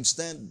 2SR page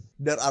 10,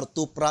 there are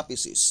 2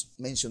 prophecies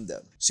mentioned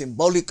there,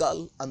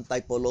 symbolical and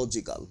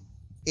typological.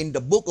 In the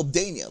book of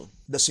Daniel,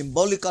 the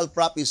symbolical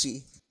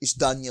prophecy is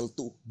Daniel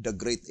 2, the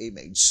great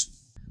image.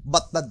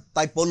 But the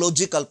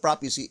typological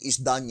prophecy is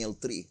Daniel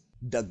 3,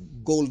 the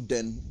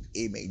golden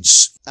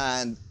image.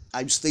 And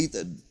I've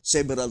stated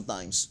several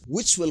times,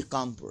 which will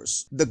come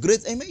first? The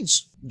great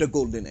image, the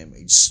golden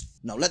image.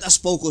 Now let us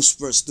focus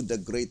first to the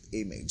great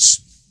image,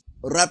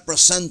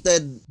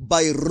 represented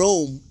by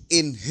Rome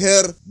in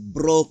her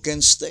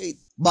broken state.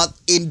 But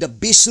in the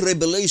beast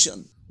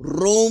revelation,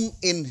 Rome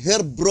in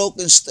her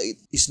broken state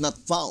is not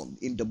found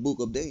in the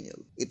book of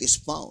Daniel. It is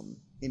found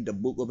in the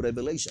book of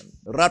Revelation,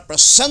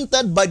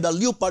 represented by the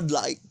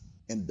leopard-like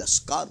and the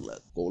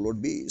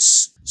scarlet-colored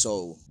beast.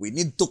 So, we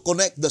need to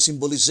connect the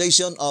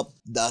symbolization of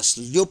the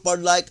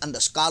leopard-like and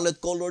the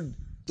scarlet-colored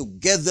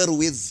together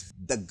with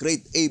the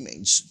great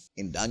image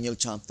in Daniel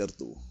chapter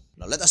 2.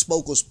 Now, let us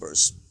focus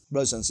first,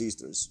 brothers and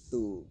sisters,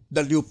 to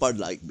the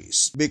leopard-like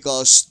beast.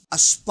 Because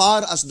as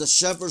far as the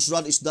shepherd's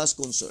rod is thus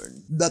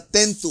concerned, the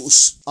 10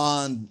 toes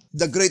and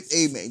the great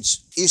image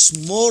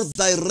is more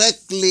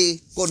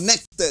directly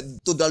connected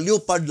to the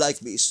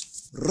leopard-like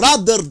beast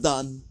rather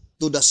than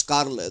to the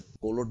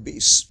scarlet-colored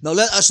beast. Now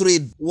let us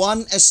read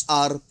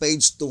 1SR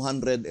page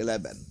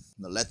 211.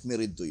 Now let me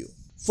read to you.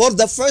 For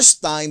the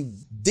first time,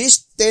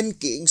 these 10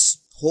 kings'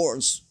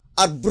 horns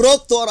are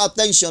brought to our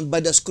attention by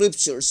the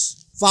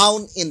scriptures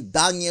found in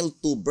Daniel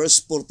 2 verse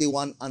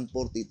 41 and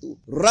 42,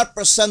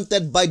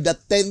 represented by the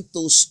 10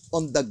 toes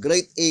on the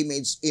great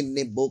image in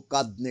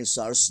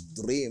Nebuchadnezzar's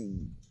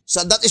dream.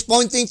 So that is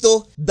pointing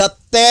to the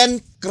 10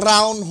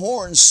 crown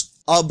horns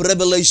of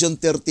Revelation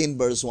 13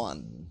 verse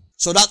 1.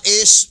 So that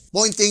is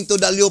pointing to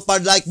the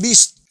leopard-like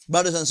beast,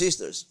 brothers and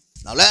sisters.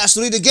 Now let us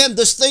read again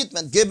the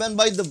statement given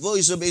by the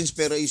voice of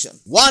inspiration.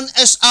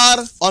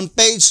 1SR on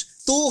page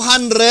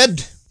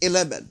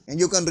 211. And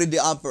you can read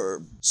the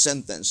upper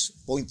sentence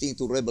pointing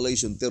to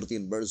Revelation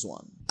 13 verse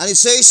 1. And it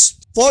says,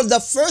 for the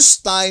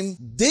first time,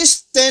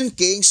 these 10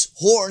 kings'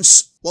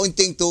 horns,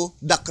 pointing to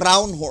the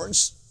crown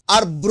horns,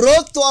 are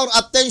brought to our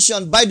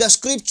attention by the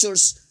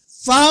scriptures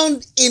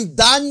found in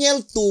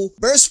Daniel 2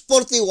 verse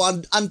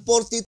 41 and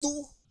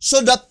 42.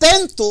 So the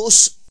 10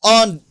 toes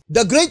on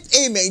the great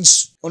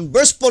image on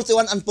verse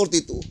 41 and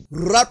 42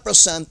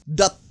 represent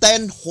the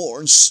 10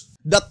 horns,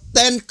 the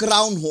 10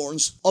 crown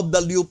horns of the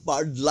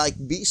leopard-like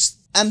beast.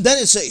 And then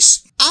it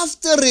says,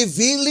 after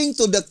revealing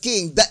to the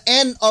king the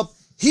end of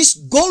his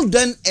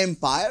golden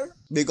empire,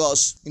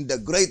 because in the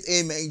great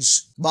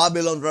image,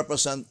 Babylon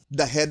represents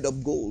the head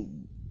of gold.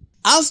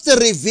 After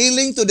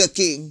revealing to the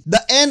king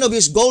the end of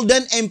his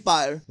golden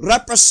empire,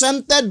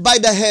 represented by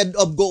the head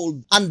of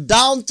gold, and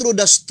down through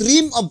the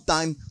stream of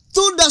time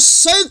to the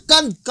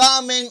second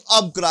coming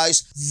of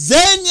Christ,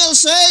 Daniel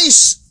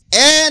says,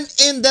 and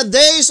in the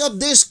days of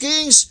these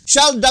kings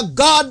shall the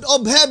God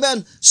of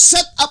heaven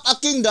set up a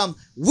kingdom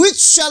which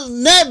shall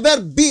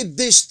never be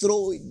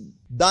destroyed.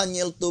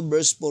 Daniel 2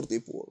 verse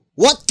 44.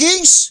 What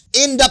kings?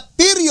 In the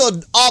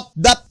period of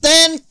the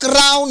 10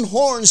 crown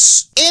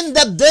horns, in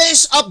the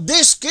days of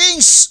these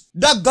kings,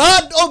 the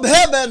God of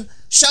heaven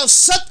shall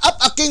set up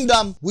a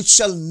kingdom which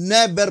shall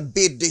never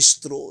be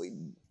destroyed.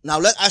 Now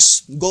let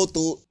us go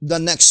to the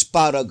next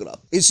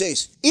paragraph. It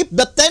says, if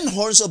the 10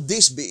 horns of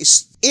this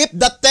beast,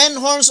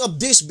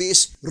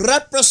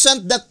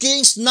 represent the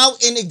kings now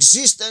in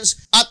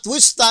existence, at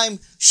which time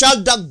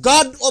shall the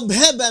God of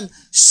heaven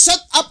set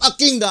up a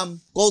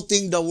kingdom,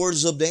 quoting the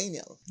words of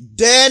Daniel.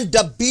 Then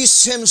the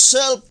beast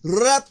himself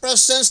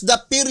represents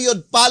the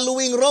period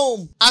following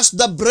Rome, as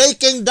the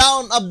breaking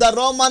down of the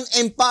Roman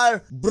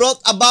Empire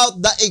brought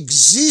about the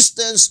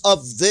existence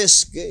of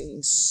these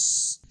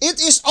kings. It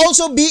is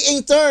also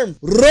being termed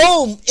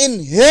Rome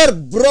in her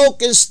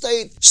broken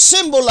state,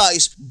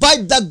 symbolized by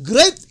the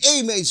great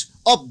image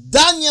of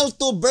Daniel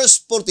 2 verse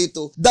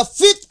 42, the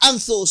feet and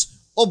toes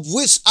of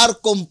which are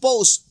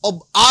composed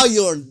of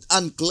iron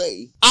and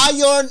clay.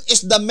 Iron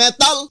is the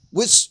metal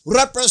which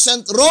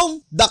represents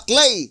Rome, the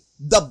clay,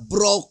 the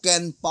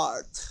broken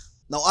part.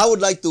 Now, I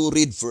would like to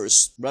read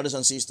first, brothers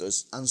and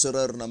sisters,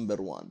 answerer number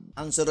 1.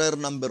 Answerer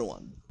number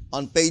 1.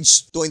 on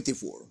page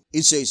 24.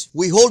 It says,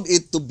 we hold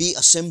it to be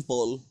a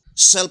simple,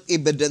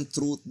 self-evident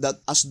truth that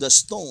as the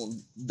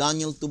stone,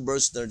 Daniel 2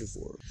 verse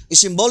 34, is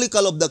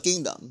symbolical of the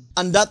kingdom,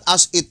 and that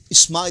as it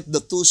smite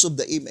the tools of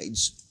the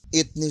image,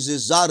 it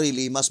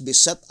necessarily must be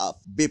set up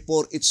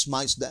before it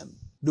smites them.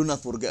 Do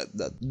not forget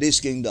that this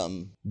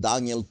kingdom,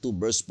 Daniel 2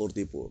 verse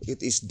 44,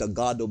 it is the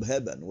God of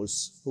heaven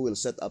who will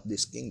set up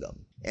this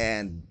kingdom.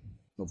 And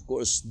of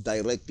course,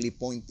 directly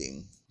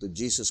pointing to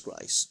Jesus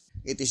Christ.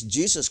 It is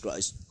Jesus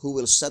Christ who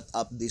will set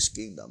up this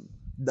kingdom,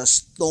 the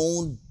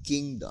stone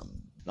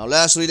kingdom. Now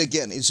let's read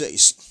again. It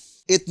says,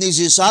 it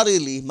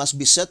necessarily must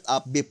be set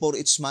up before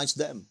it smites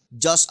them,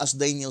 just as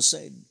Daniel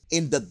said.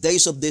 In the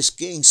days of these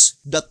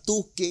kings, the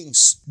two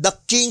kings, the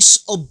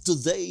kings of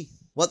today.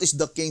 What is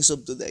the kings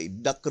of today?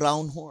 The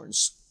crown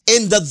horns.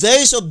 In the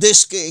days of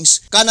these kings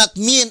cannot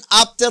mean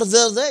after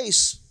their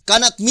days.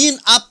 Cannot mean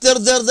after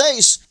their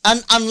days.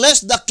 And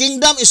unless the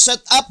kingdom is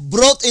set up,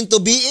 brought into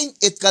being,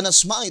 it cannot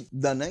smite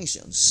the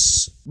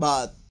nations.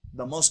 But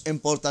the most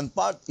important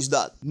part is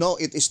that, no,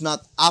 it is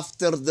not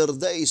after their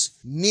days,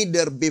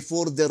 neither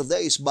before their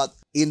days, but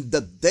in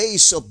the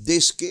days of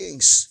these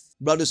kings.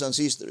 Brothers and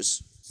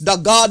sisters, the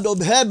God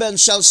of heaven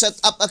shall set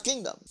up a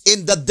kingdom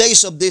in the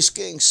days of these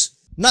kings,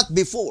 not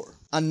before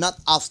and not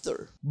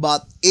after,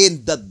 but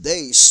in the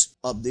days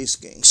of these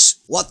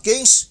kings. What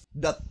kings?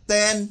 The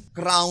 10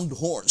 crowned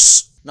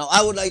horns. Now,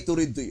 I would like to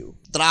read to you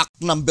track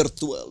number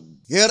 12.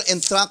 Here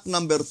in track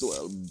number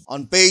 12,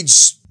 on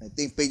page, I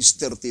think page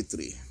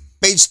 33,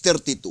 page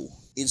 32,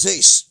 it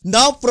says,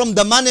 now from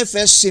the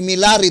manifest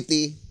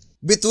similarity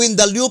between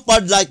the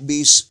leopard-like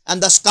beast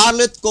and the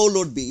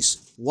scarlet-colored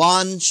beast,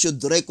 one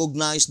should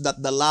recognize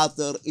that the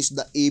latter is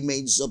the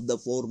image of the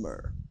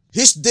former.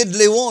 His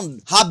deadly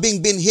wound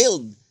having been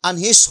healed, and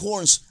his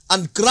horns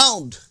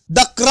uncrowned.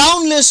 The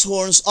crownless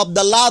horns of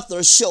the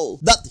latter show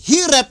that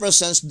he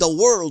represents the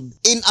world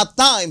in a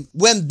time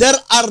when there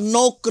are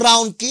no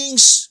crowned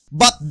kings,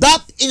 but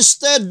that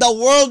instead the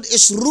world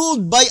is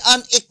ruled by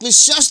an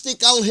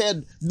ecclesiastical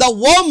head, the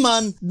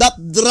woman that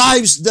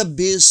drives the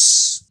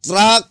beast.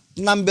 Track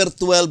number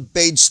 12,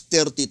 page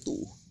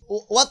 32.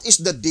 What is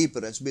the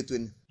difference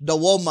between the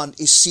woman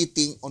is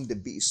sitting on the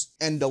beast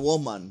and the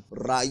woman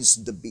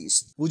rides the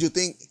beast? Would you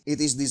think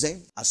it is the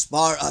same? As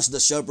far as the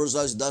shepherd's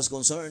eye is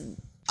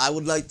concerned, I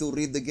would like to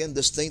read again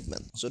the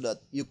statement so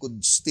that you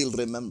could still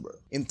remember.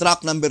 In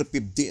track number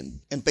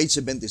 15 and page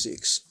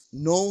 76,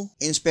 no,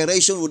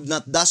 inspiration would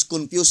not thus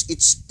confuse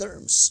its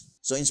terms.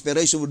 So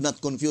inspiration would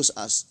not confuse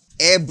us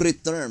every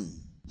term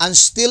and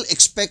still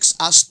expects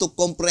us to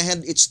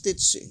comprehend its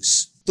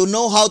teachings, to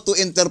know how to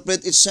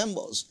interpret its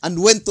symbols,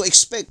 and when to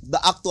expect the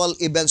actual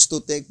events to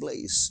take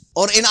place.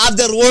 Or in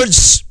other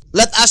words,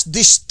 let us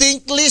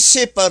distinctly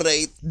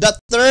separate the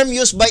term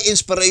used by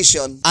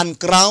inspiration,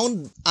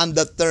 uncrowned, and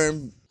the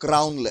term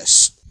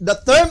crownless. The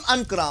term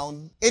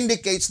uncrowned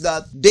indicates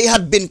that they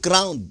had been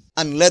crowned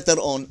and later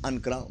on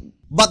uncrowned.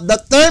 But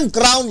the term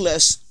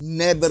crownless,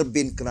 never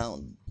been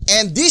crowned.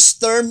 And this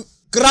term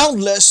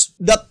crownless,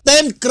 the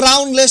 10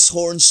 crownless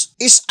horns,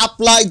 is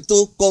applied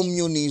to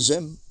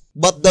communism.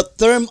 But the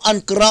term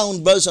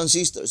uncrowned, brothers and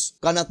sisters,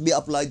 cannot be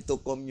applied to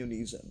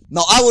communism.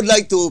 Now, I would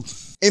like to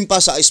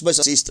emphasize,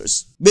 brothers and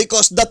sisters,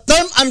 because the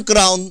term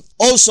uncrowned,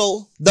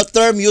 also, the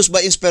term used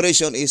by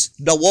inspiration is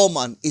the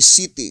woman is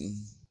sitting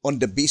on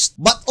the beast.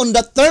 But on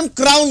the term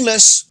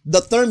crownless, the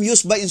term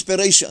used by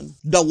inspiration,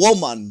 the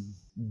woman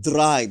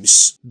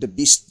drives the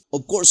beast.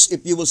 Of course,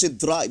 if you will say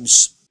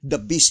drives, the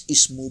beast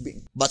is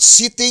moving. But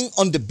sitting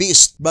on the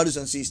beast, brothers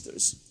and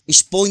sisters,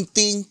 is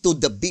pointing to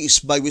the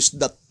beast by which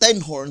the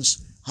 10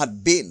 horns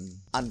had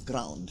been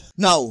uncrowned.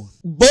 Now,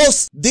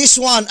 both this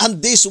one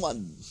and this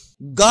one,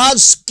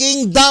 God's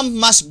kingdom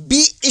must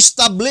be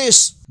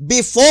established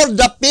before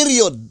the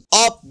period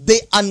of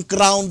the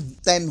uncrowned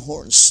 10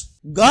 horns.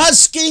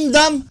 God's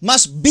kingdom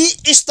must be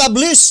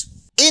established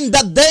in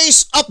the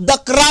days of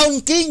the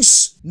crowned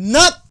kings,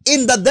 not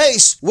in the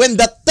days when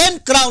the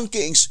 10 crowned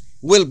kings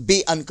will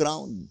be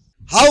uncrowned.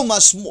 How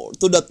much more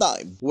to the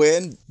time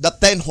when the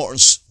 10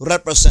 horns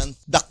represent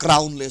the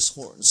crownless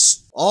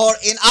horns? Or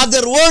in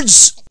other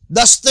words,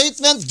 the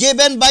statement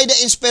given by the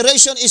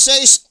inspiration, it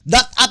says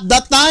that at the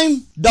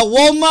time the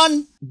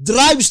woman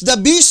drives the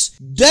beast,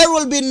 there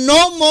will be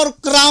no more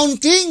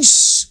crowned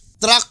kings.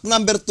 Track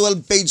number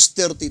 12, page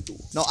 32.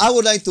 Now, I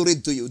would like to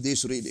read to you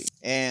this reading.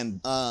 And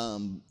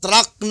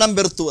track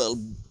number 12,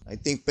 I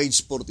think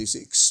page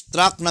 46.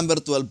 Track number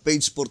 12,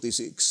 page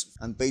 46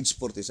 and page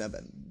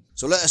 47.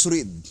 So let us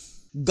read.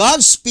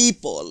 God's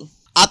people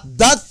at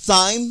that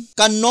time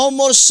can no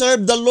more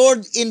serve the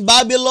Lord in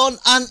Babylon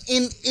and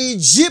in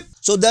Egypt.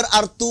 So there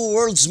are two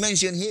words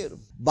mentioned here.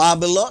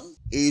 Babylon,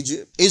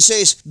 Egypt. It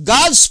says,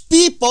 God's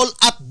people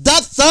at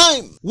that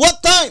time.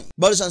 What time?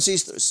 Brothers and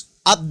sisters,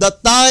 at the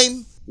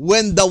time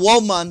when the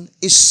woman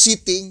is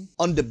sitting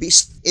on the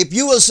beast. If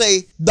you will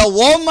say, the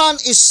woman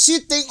is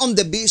sitting on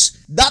the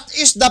beast, that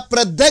is the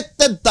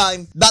predicted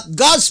time that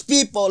God's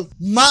people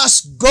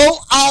must go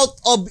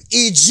out of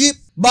Egypt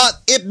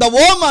But if the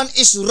woman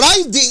is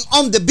riding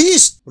on the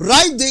beast,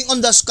 riding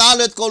on the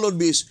scarlet-colored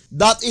beast,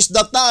 that is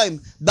the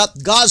time that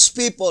God's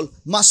people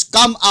must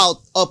come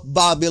out of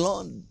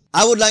Babylon.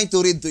 I would like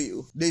to read to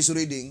you this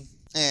reading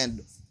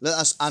and let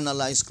us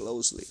analyze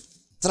closely.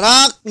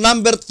 Tract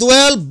number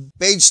 12,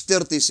 page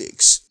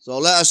 36. So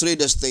let us read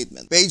the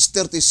statement. Page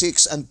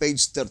 36 and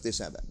page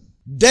 37.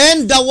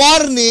 Then the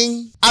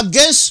warning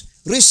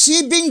against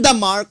receiving the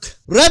mark,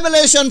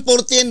 Revelation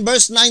 14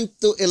 verse 9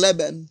 to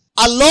 11,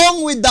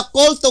 along with the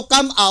call to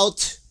come out,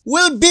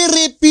 will be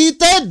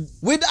repeated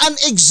with an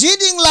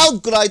exceeding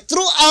loud cry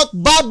throughout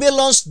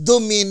Babylon's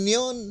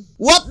dominion.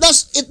 What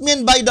does it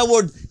mean by the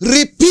word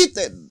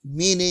repeated?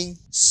 Meaning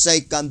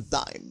second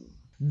time.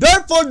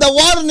 Therefore, the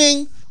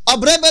warning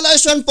of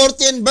Revelation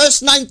 14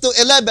 verse 9 to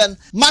 11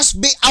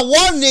 must be a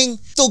warning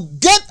to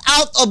get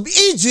out of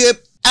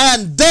Egypt,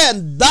 and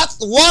then that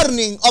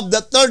warning of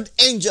the third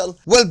angel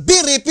will be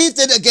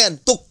repeated again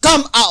to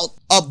come out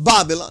of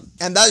Babylon.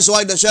 And that is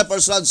why the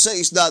shepherd's rod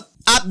says that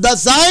at the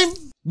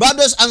time,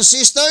 brothers and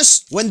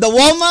sisters, when the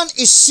woman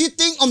is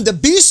sitting on the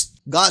beast,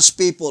 God's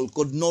people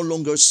could no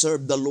longer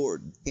serve the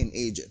Lord in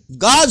Egypt.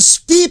 God's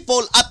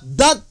people at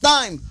that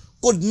time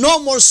could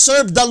no more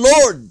serve the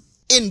Lord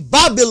in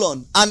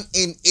Babylon and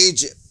in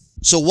Egypt.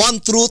 So one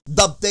truth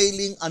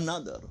dovetailing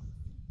another.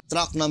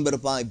 Tract number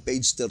 5,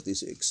 page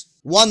 36.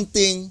 One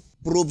thing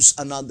proves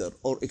another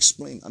or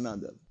explain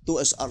another.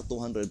 2SR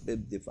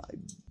 255.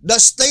 The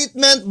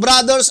statement,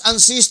 brothers and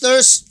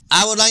sisters,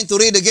 I would like to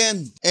read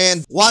again.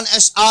 And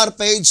 1SR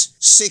page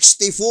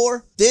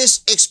 64.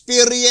 This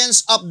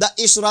experience of the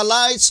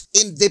Israelites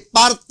in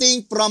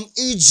departing from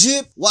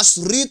Egypt was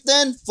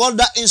written for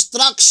the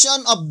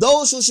instruction of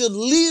those who should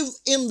live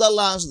in the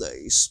last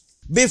days.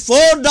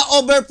 Before the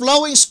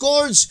overflowing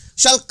scourge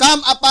shall come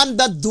upon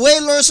the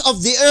dwellers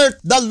of the earth,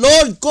 the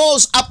Lord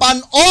calls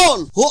upon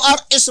all who are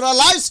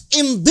Israelites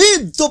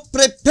indeed to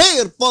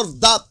prepare for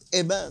that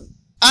event.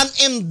 And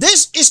in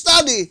this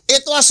study,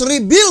 it was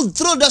revealed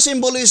through the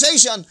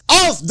symbolization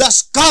of the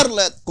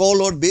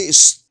scarlet-colored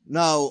beast.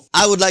 Now,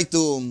 I would like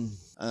to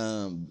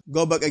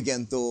go back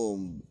again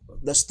to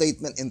the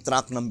statement in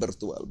tract number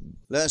 12.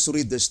 Let's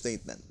read the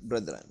statement,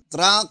 brethren.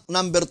 Tract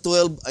number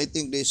 12, I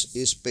think this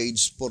is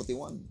page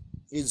 41.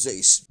 It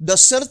says, the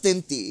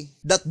certainty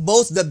that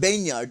both the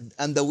vineyard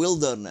and the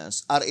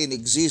wilderness are in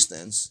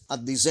existence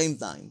at the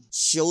same time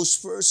shows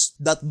first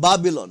that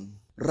Babylon,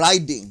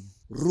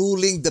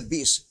 ruling the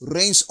beast,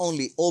 reigns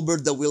only over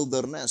the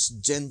wilderness,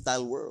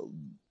 Gentile world.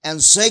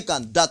 And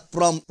second, that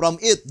from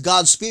it,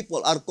 God's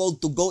people are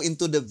called to go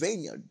into the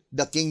vineyard,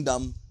 the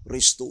kingdom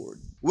restored,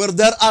 where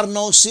there are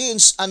no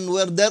sins and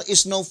where there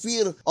is no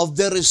fear of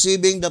their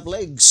receiving the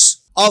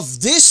plagues.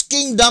 Of this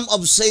kingdom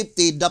of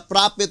safety, the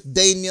prophet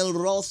Daniel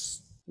wrote.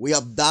 We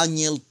have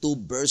Daniel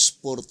 2 verse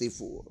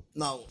 44.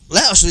 Now,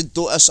 let us read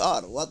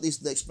 2SR. What is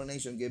the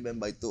explanation given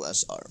by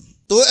 2SR?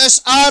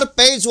 2SR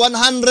page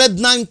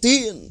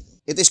 119.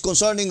 It is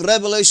concerning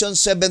Revelation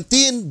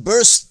 17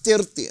 verse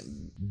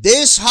 13.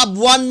 These have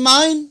one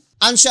mind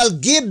and shall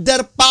give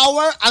their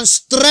power and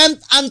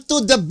strength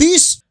unto the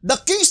beast.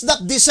 The kings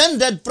that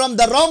descended from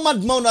the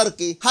Roman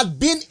monarchy had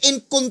been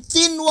in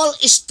continual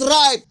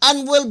strife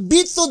and will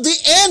be to the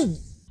end.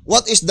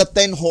 What is the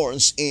 10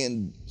 horns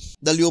in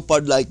the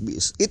leopard-like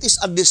beast? It is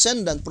a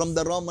descendant from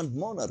the Roman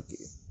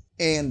monarchy.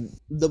 And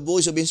the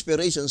voice of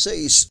inspiration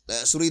says,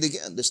 let's read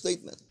again the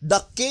statement.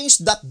 The kings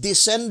that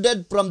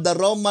descended from the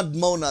Roman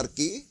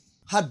monarchy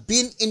had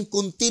been in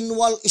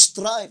continual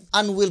strife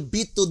and will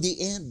be to the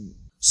end,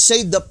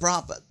 said the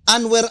prophet.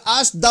 And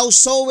whereas thou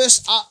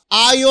sowest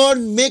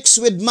iron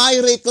mixed with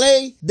miry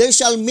clay, they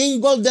shall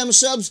mingle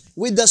themselves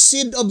with the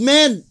seed of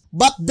men.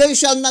 But they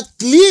shall not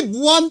cleave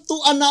one to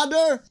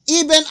another,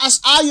 even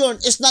as iron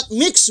is not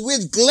mixed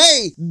with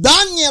clay.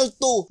 Daniel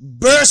 2,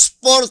 verse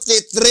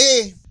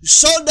 43.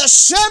 So the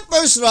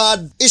shepherd's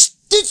rod is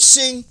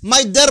teaching,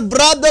 my dear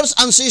brothers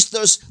and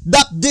sisters,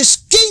 that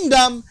this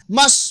kingdom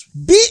must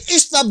be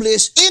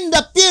established in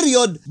the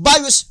period by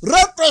which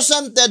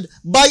represented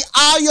by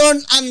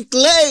iron and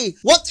clay.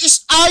 What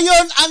is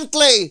iron and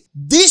clay?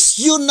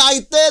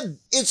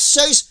 Disunited. It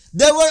says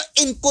they were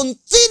in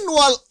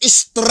continual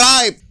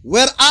strife.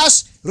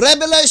 Whereas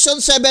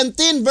Revelation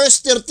 17 verse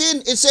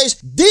 13, it says,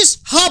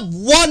 these have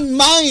one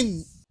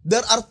mind.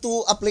 There are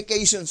two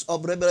applications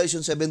of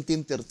Revelation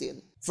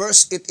 17:13.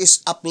 First, it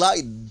is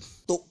applied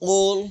to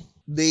all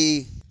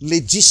the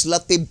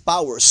legislative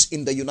powers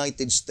in the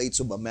United States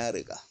of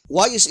America.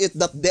 Why is it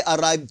that they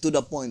arrived to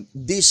the point,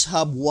 these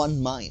have one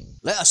mind?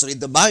 Let us read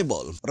the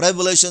Bible.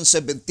 Revelation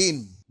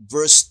 17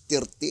 verse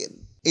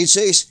 13. It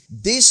says,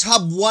 these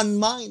have one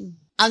mind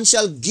and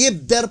shall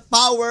give their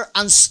power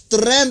and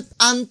strength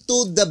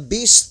unto the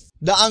beast.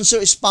 The answer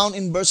is found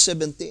in verse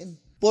 17.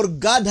 For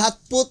God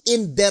hath put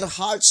in their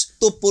hearts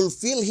to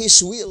fulfill His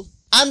will,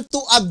 and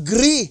to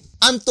agree,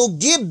 and to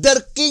give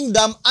their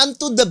kingdom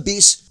unto the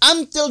beast,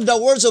 until the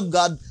words of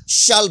God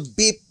shall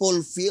be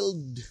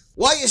fulfilled.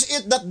 Why is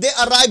it that they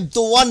arrived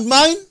to one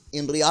mind?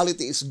 In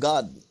reality, it's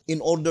God.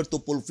 In order to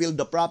fulfill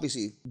the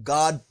prophecy,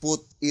 God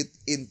put it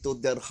into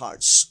their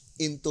hearts.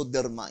 into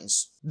their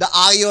minds. The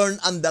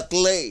iron and the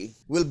clay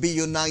will be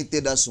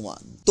united as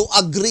one to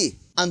agree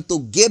and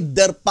to give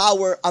their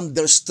power and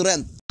their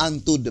strength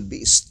unto the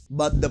beast.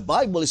 But the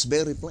Bible is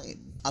very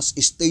plain, as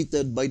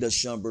stated by the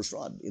Shepherd's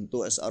Rod in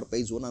 2SR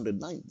page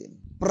 119.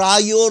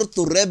 Prior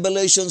to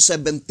Revelation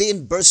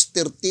 17, verse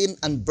 13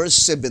 and verse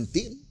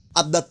 17,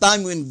 at the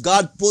time when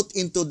God put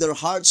into their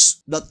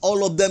hearts that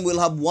all of them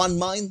will have one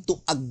mind to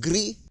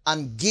agree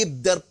and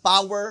give their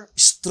power,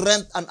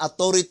 strength, and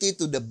authority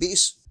to the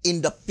beast,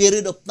 in the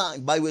period of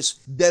time by which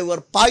they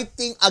were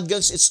fighting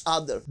against each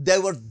other, they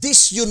were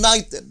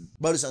disunited,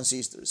 brothers and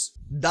sisters.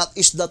 That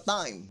is the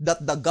time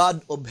that the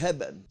God of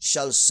heaven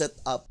shall set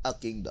up a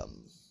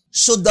kingdom.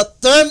 So the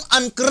term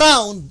and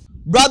crown,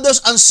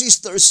 brothers and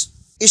sisters,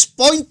 is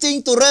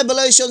pointing to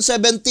Revelation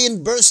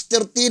 17, verse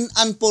 13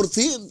 and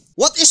 14.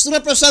 What is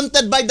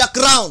represented by the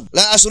crown?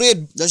 Let us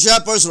read the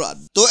Shepherd's Rod.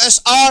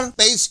 2SR,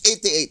 page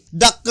 88.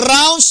 The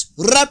crowns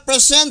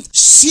represent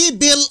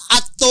civil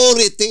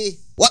authority.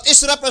 What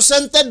is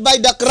represented by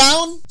the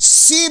crown?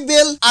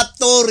 Civil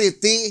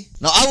authority.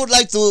 Now, I would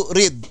like to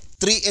read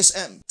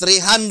 3SM,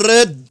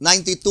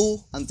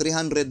 392 and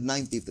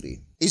 393.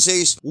 It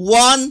says,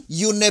 one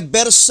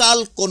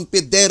universal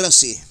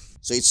confederacy.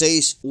 So it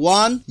says,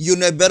 one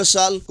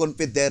universal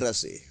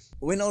confederacy.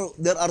 We know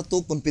there are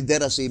two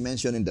confederacy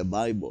mentioned in the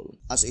Bible,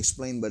 as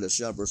explained by the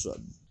Shepherd's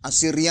Rod.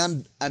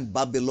 Assyrian and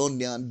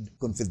Babylonian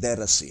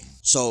confederacy.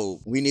 So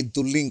we need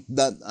to link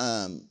that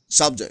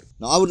subject.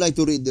 Now I would like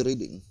to read the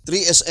reading.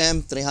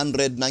 3SM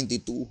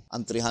 392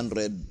 and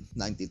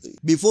 393.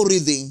 Before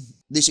reading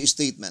this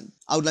statement,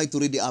 I would like to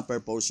read the upper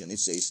portion. It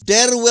says,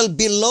 there will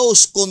be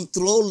laws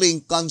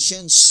controlling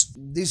conscience.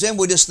 The same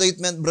with the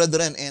statement,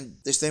 brethren, and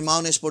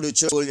testimonies for the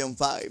church, Volume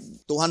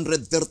 5,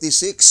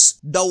 236.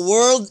 The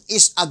world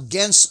is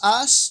against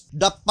us.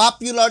 The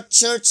popular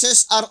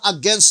churches are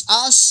against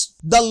us.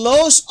 The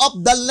laws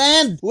of the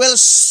land will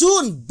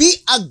soon be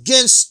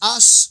against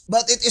us.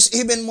 But it is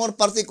even more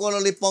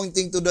particularly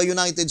pointing to the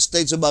United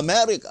States of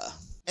America.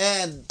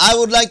 And I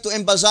would like to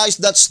emphasize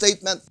that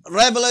statement.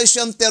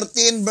 Revelation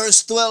 13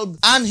 verse 12.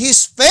 And he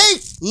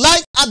spake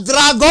like a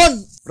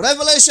dragon.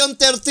 Revelation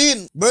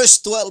 13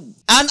 verse 12.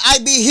 And I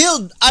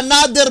beheld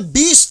another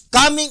beast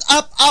coming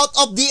up out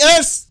of the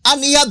earth.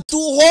 And he had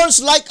two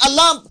horns like a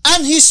lamb.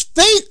 And he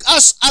spake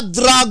as a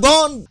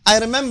dragon. I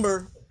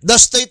remember the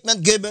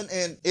statement given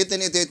in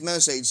 1888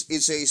 message.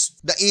 It says,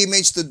 the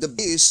image to the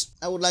beast.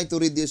 I would like to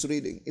read this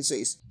reading. It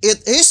says,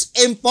 it is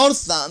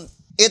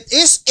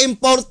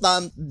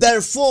important,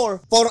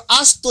 therefore, for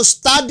us to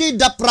study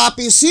the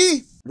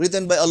prophecy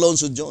written by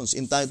Alonzo Jones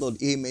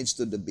entitled Image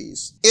to the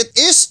Beast. It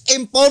is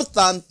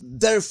important,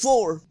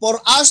 therefore,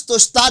 for us to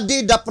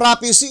study the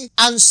prophecy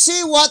and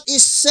see what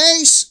it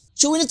says.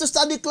 So we need to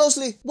study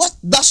closely. What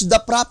does the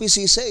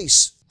prophecy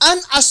says?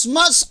 And as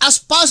much as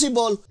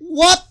possible,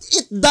 what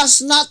it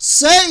does not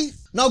say.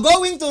 Now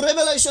going to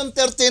Revelation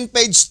 13,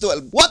 page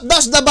 12. What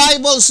does the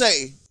Bible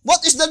say?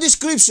 What is the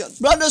description?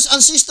 Brothers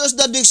and sisters,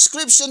 the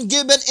description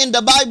given in the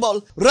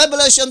Bible,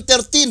 Revelation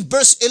 13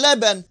 verse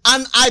 11,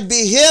 and I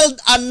beheld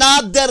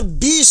another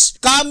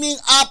beast coming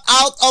up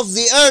out of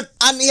the earth,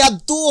 and he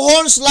had two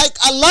horns like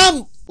a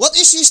lamb. What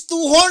is his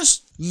two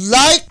horns?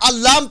 Like a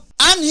lamb,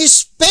 and he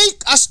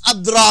spake as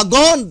a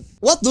dragon.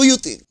 What do you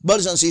think,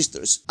 brothers and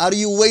sisters? Are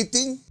you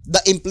waiting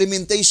the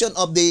implementation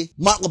of the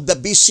mark of the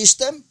beast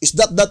system? Is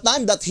that the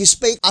time that he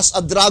spake as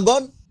a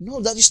dragon? No,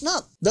 that is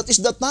not. That is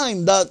the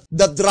time that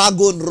the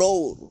dragon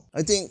roar.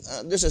 I think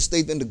there's a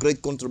statement, the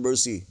great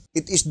controversy.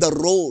 It is the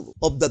roar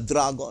of the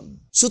dragon.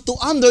 So to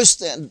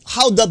understand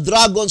how the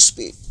dragon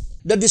speaks,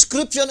 the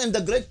description in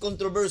the great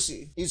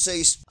controversy, it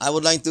says, I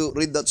would like to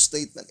read that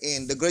statement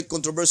in the great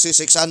controversy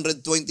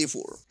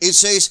 624. It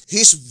says,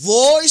 his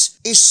voice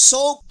is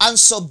soft and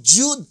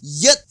subdued,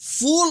 yet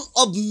full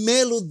of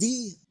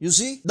melody. You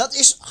see, that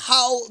is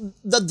how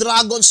the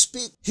dragon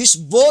speaks. His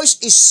voice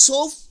is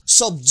soft,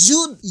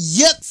 subdued,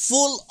 yet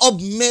full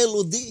of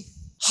melody.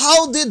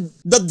 How did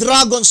the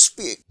dragon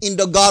speak in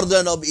the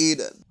Garden of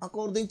Eden?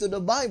 According to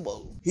the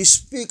Bible, he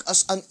speak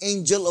as an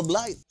angel of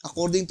light,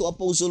 according to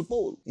Apostle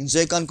Paul in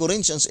 2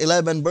 Corinthians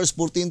 11, verse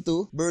 14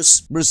 to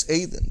verse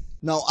 18.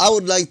 Now, I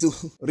would like to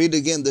read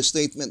again the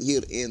statement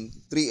here in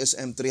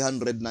 3SM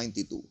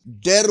 392.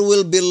 There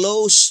will be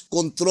laws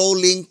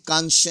controlling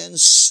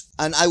conscience.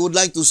 And I would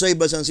like to say,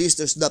 brothers and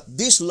sisters, that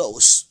these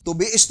laws to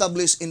be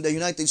established in the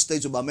United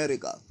States of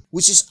America,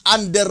 which is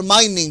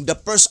undermining the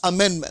First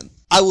Amendment,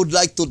 I would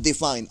like to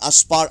define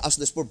as far as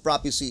the sport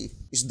prophecy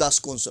is thus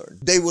concerned.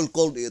 They will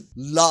call it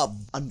love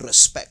and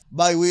respect,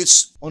 by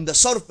which on the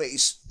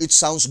surface, it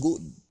sounds good.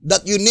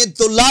 That you need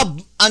to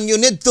love and you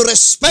need to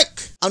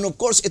respect. And of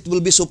course, it will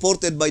be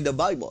supported by the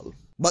Bible.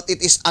 But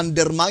it is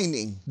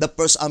undermining the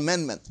First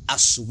Amendment,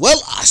 as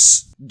well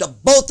as the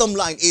bottom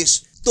line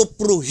is to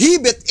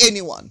prohibit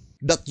anyone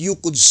that you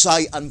could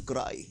sigh and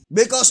cry.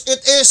 Because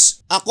it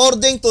is,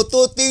 according to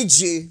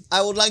 2TG,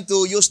 I would like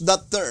to use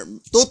that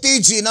term.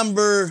 2TG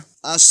number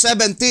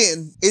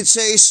 17, it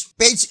says,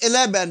 page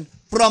 11,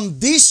 from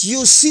this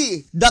you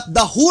see that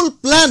the whole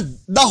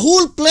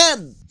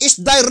plan is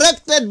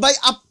directed by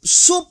a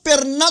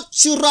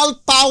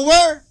supernatural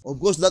power. Of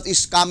course, that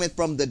is coming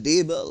from the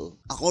devil.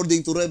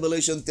 According to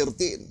Revelation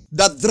 13,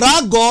 the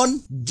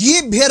dragon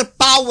give her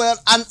power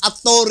and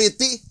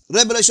authority.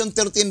 Revelation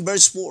 13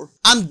 verse 4.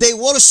 And they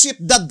worship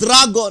the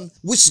dragon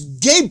which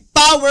gave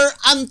power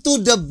unto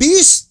the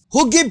beast.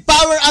 Who give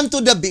power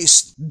unto the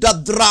beast? The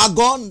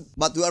dragon.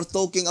 But we are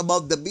talking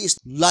about the beast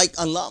like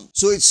a lamb.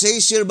 So it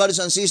says here, brothers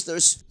and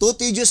sisters, 2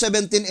 TG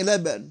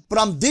 17:11.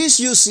 From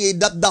this you see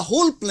that the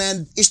whole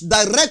plan is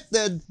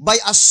directed by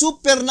a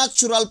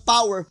supernatural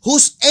power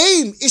whose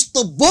aim is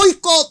to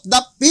boycott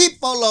the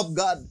people of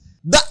God.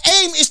 The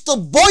aim is to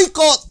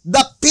boycott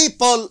the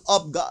people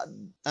of God.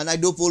 And I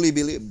do fully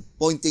believe,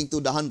 pointing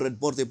to the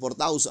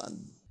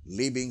 144,000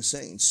 living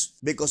saints,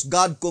 because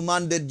God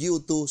commanded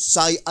you to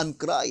sigh and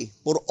cry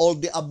for all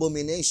the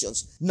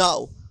abominations.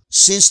 Now,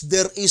 since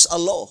there is a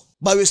law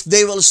by which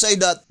they will say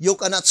that you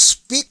cannot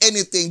speak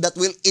anything that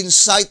will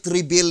incite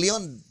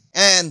rebellion,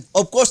 and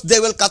of course they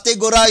will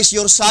categorize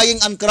your sighing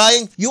and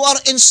crying, you are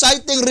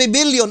inciting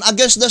rebellion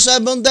against the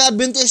Seventh-day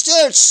Adventist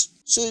Church,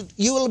 so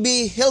you will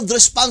be held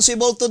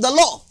responsible to the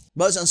law.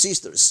 Brothers and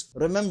sisters,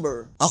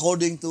 remember,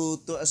 according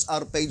to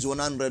SR page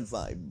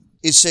 105,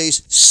 it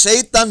says,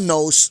 Satan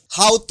knows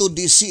how to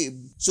deceive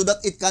so that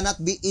it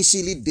cannot be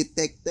easily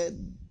detected.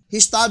 He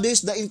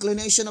studies the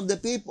inclination of the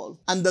people,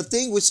 and the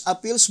thing which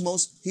appeals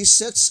most, he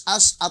sets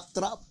as a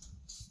trap.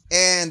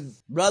 And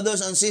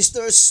brothers and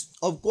sisters,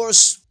 of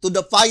course, to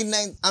the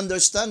finite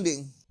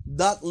understanding,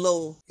 that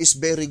law is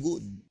very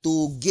good.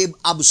 To give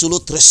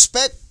absolute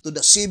respect to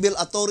the civil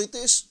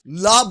authorities,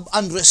 love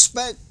and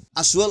respect,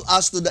 as well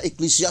as to the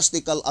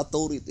ecclesiastical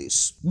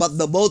authorities. But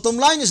the bottom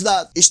line is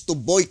to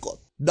boycott.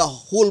 The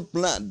whole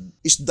plan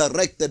is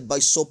directed by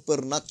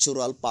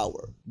supernatural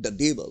power, the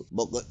devil.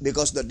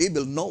 Because the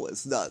devil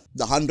knoweth that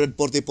the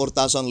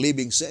 144,000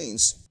 living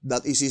saints,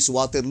 that is his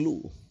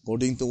Waterloo,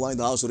 according to White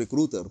House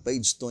Recruiter,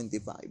 page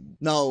 25.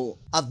 Now,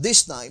 at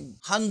this time,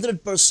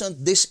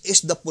 100% this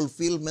is the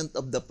fulfillment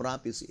of the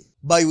prophecy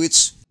by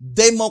which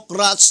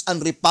Democrats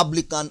and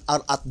Republicans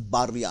are at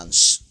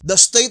variance. The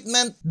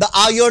statement, the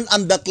iron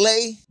and the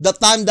clay, the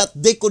time that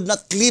they could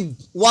not cleave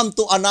one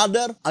to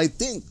another, I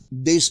think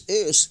this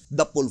is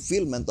the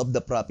fulfillment of the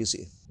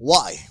prophecy.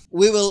 Why?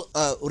 We will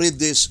read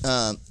this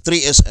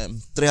 3SM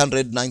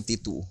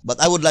 392,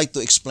 but I would like to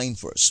explain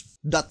first.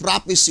 That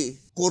prophecy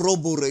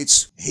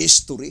corroborates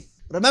history.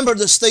 Remember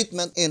the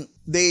statement in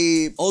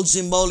the Old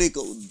Symbolic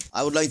Code.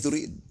 I would like to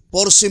read.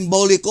 For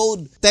Symbolic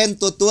Code 10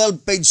 to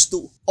 12, page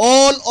 2.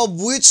 All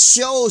of which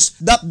shows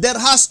that there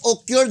has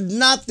occurred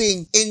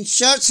nothing in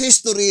church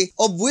history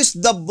of which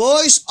the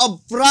voice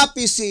of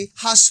prophecy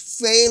has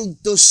failed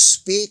to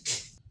speak.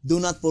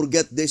 Do not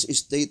forget this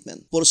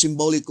statement. For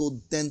Symbolic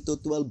Code 10 to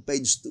 12,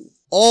 page 2.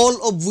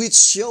 All of which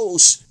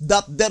shows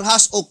that there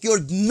has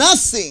occurred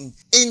nothing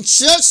in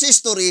church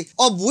history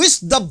of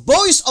which the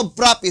voice of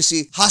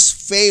prophecy has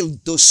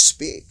failed to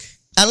speak.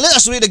 And let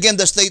us read again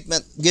the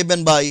statement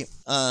given by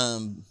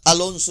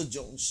Alonzo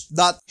Jones,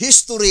 that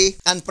history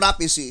and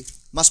prophecy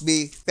must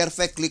be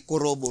perfectly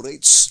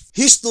corroborates.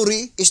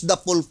 History is the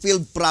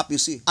fulfilled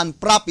prophecy, and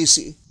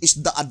prophecy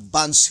is the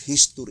advanced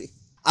history.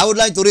 I would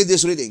like to read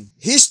this reading.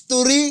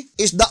 History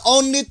is the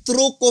only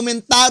true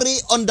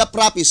commentary on the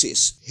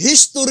prophecies.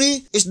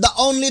 History is the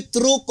only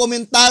true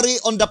commentary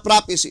on the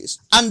prophecies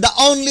and the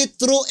only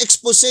true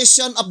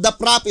exposition of the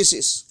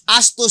prophecies,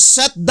 as to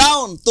set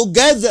down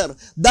together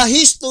the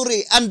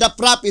history and the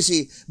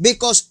prophecy,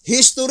 because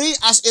history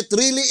as it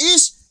really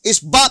is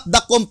but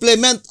the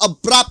complement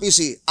of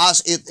prophecy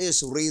as it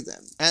is written.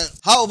 And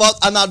how about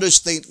another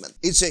statement?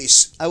 It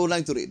says, I would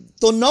like to read,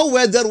 to know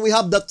whether we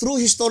have the true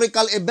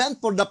historical event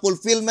for the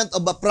fulfillment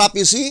of a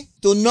prophecy,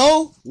 to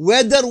know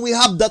whether we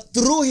have the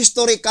true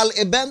historical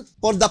event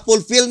for the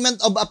fulfillment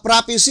of a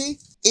prophecy,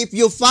 if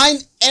you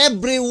find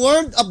every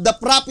word of the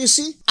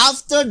prophecy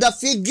after the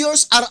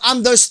figures are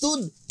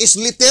understood is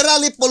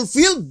literally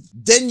fulfilled,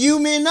 then you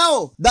may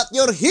know that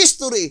your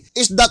history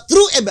is the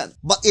true event.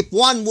 But if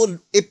one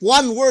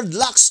word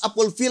lacks a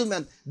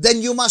fulfillment,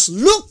 then you must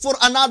look for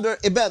another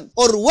event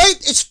or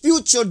wait its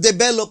future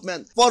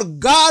development. For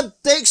God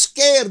takes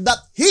care that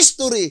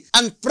history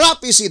and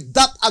prophecy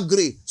that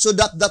agree, so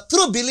that the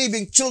true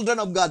believing children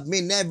of God may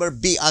never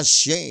be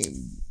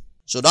ashamed.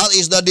 So that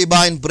is the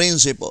divine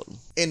principle.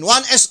 In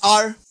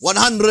 1SR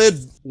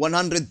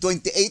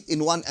 128 in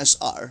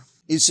 1SR,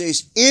 it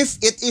says, if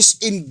it is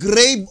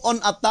engraved on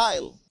a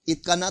tile,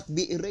 it cannot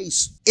be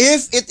erased.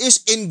 If it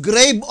is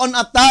engraved on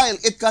a tile,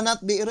 it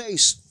cannot be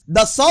erased.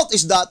 The thought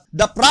is that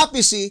the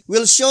prophecy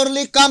will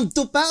surely come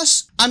to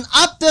pass, and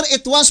after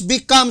it once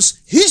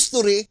becomes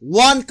history,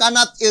 one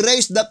cannot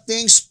erase the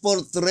things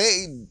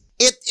portrayed.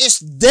 It is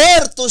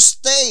there to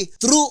stay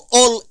through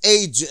all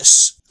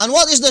ages. And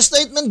what is the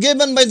statement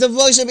given by the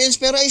voice of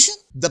inspiration?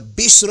 The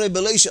beast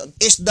revelation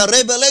is the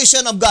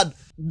revelation of God,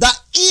 the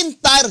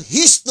entire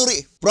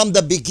history from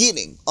the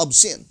beginning of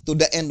sin to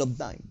the end of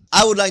time.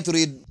 I would like to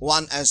read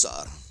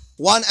 1SR.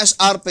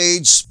 1SR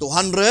page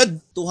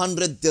 200,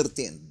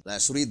 213.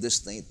 Let's read this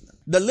statement.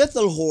 the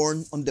little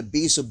horn on the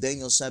base of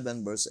Daniel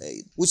 7 verse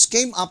 8, which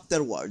came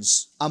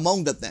afterwards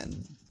among the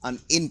 10, and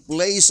in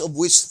place of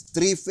which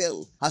 3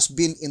 fell, has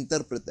been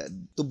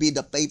interpreted to be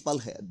the papal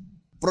head.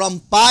 From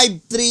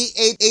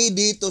 538 AD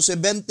to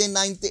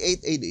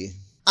 1798 AD,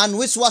 and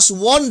which was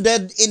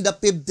wounded in the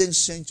 15th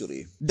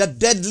century. The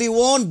deadly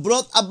wound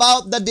brought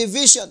about the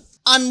division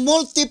and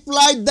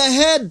multiplied the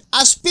head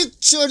as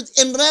pictured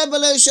in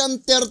Revelation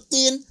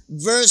 13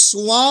 verse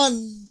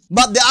 1.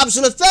 But the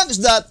absolute fact is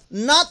that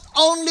not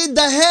only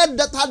the head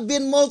that had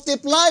been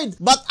multiplied,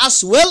 but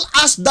as well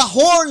as the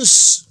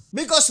horns.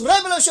 Because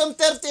Revelation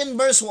 13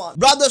 verse 1,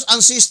 brothers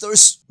and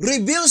sisters,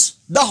 reveals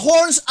the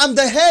horns and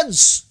the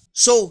heads.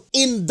 So,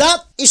 in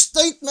that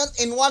statement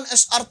in 1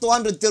 SR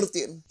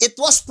 213, it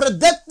was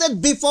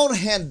predicted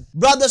beforehand,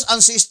 brothers and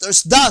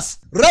sisters, that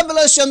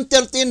Revelation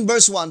 13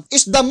 verse 1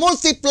 is the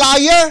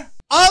multiplier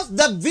of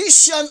the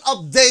vision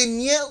of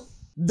Daniel.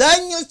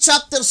 Daniel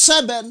chapter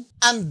 7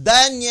 and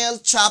Daniel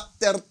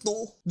chapter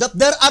 2. That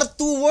there are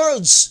 2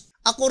 worlds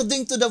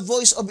according to the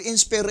voice of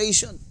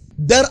inspiration.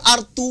 There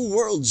are 2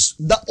 worlds,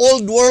 the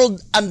old world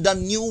and the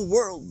new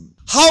world.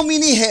 How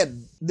many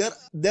heads?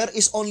 There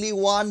is only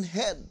 1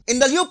 head. In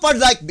the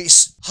leopard-like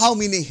beast, how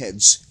many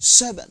heads?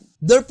 7.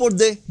 Therefore,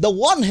 the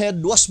 1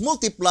 head was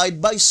multiplied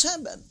by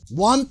 7.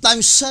 1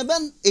 times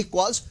 7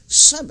 equals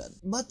 7.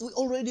 But we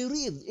already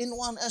read in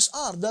 1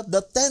 SR that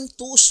the 10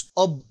 toes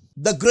of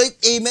the great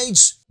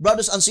image,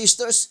 brothers and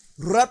sisters,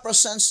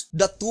 represents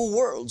the 2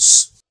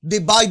 worlds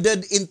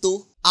divided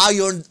into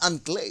iron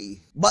and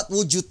clay. But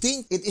would you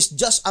think it is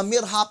just a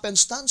mere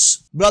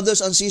happenstance?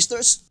 Brothers and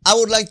sisters, I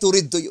would like to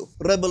read to you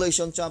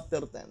Revelation chapter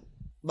 10.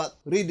 But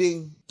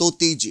reading to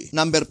TG,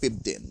 number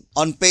 15,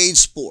 on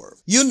page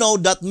 4. You know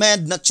that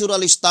man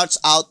naturally starts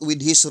out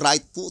with his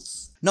right foot.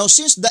 Now,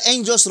 since the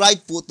angel's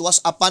right foot was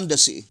upon the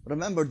sea,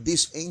 remember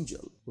this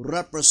angel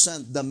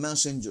represent the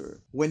messenger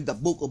when the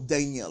book of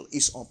Daniel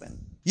is opened.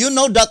 You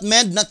know that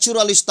man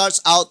naturally starts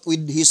out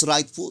with his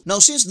right foot. Now,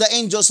 since the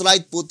angel's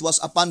right foot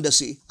was upon the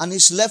sea, and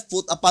his left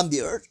foot upon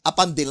the earth,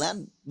 upon the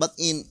land, but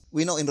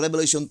we know in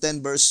Revelation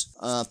 10 verse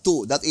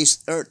 2, that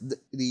is earth,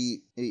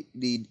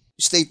 the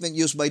statement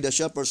used by the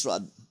shepherd's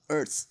rod,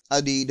 earth,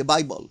 the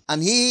Bible.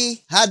 And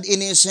he had in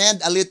his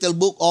hand a little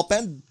book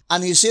opened,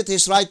 and he set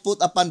his right foot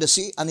upon the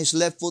sea, and his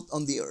left foot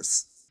on the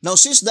earth. Now,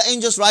 since the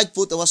angel's right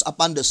foot was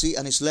upon the sea,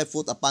 and his left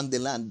foot upon the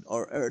land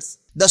or earth,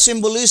 the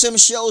symbolism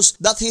shows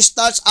that he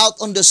starts out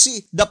on the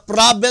sea, the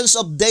province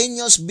of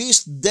Daniel's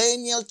beast,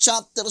 Daniel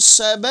chapter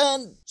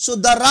 7. So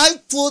the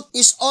right foot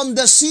is on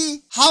the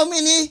sea. How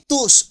many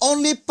toes?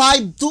 Only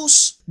 5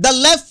 toes. The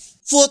left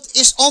foot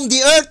is on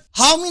the earth.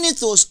 How many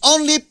toes?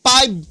 Only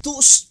 5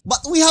 toes. But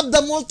we have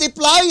the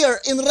multiplier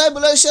in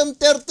Revelation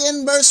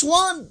 13 verse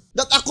 1.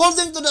 That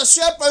according to the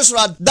shepherd's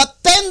rod, the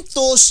 10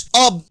 toes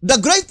of the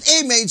great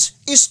image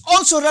is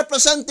also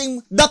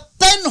representing the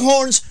 10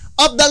 horns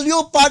of the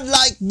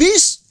leopard-like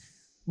beast.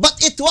 But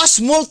it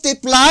was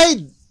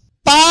multiplied.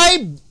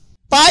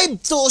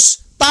 5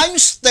 toes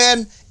times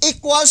 10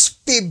 equals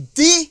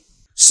 50.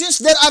 Since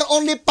there are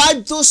only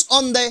 5 toes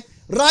on the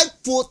right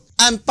foot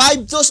and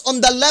 5 toes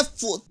on the left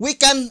foot, we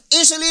can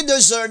easily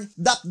discern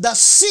that the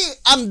sea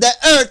and the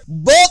earth,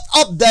 both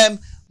of them,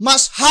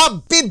 must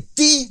have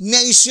 50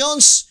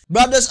 nations.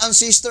 Brothers and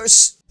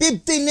sisters,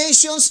 50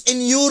 nations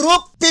in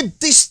Europe,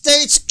 50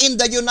 states in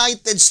the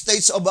United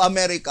States of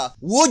America.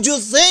 Would you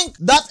think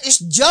that is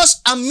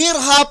just a mere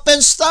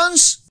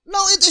happenstance? No,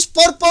 it is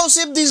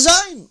purposive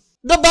design.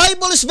 The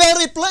Bible is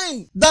very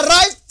plain. The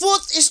right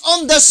foot is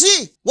on the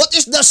sea. What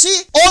is the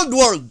sea? Old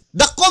world.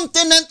 The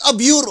continent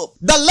of Europe.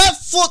 The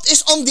left foot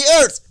is on the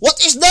earth. What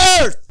is the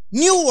earth?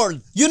 New world.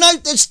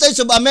 United States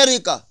of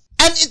America.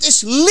 And it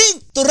is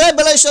linked to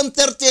Revelation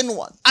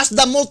 13:1 as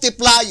the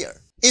multiplier.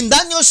 In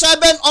Daniel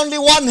 7, only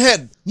 1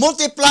 head.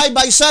 Multiplied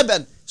by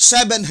 7,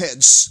 7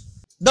 heads.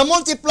 The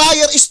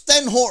multiplier is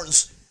 10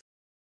 horns.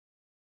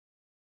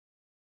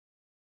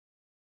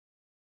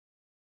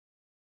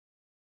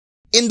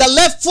 In the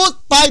left foot,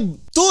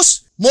 5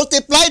 toes,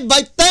 multiplied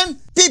by 10,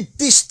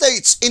 50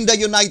 states in the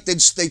United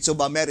States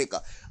of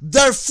America.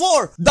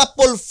 Therefore, the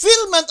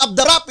fulfillment of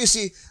the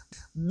prophecy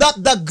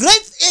that the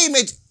great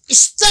image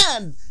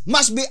stand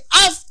must be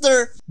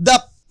after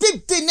the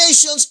 50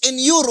 nations in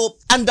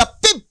Europe and the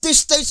 50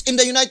 states in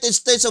the United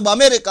States of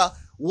America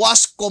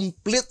was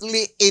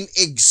completely in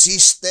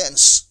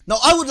existence. Now,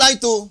 I would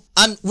like to,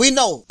 and we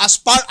know, as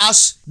far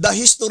as the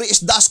history is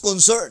thus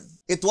concerned,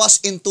 it was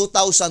in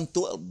 2012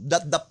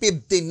 that the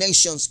 50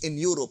 nations in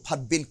Europe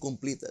had been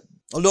completed.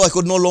 Although I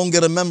could no longer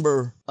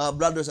remember,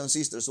 brothers and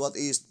sisters, what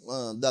is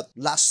that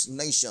last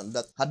nation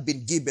that had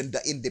been given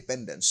the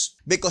independence.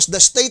 Because the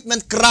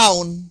statement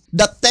crown,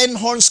 the 10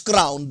 horns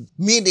crown,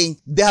 meaning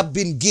they have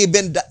been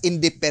given the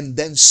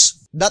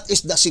independence. That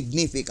is the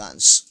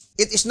significance.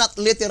 It is not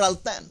literal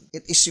 10.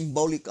 It is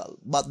symbolical.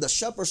 But the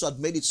shepherds had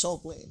made it so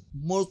plain.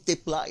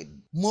 Multiplied.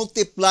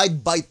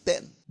 Multiplied by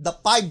 10. The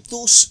 5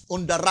 toes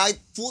on the right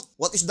foot.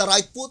 What is the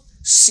right foot?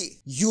 Sea.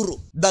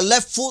 Europe. The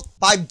left foot,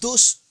 5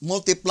 toes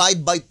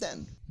multiplied by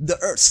 10. the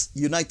earth,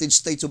 United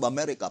States of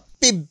America,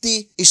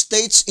 50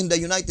 states in the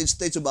United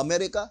States of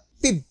America,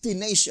 50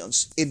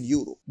 nations in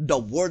Europe. The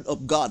Word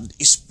of God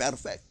is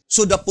perfect.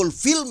 So the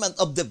fulfillment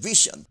of the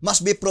vision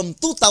must be from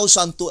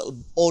 2012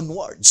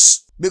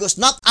 onwards. Because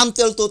not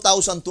until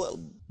 2012,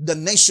 the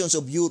nations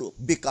of Europe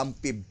become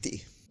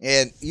 50.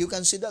 And you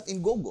can see that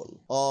in Google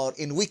or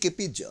in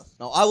Wikipedia.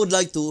 Now, I would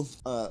like to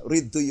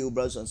read to you,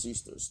 brothers and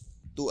sisters,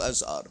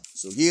 2SR.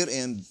 So here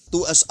in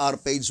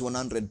 2SR page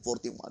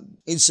 141,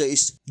 it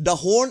says, the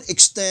horn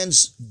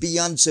extends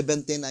beyond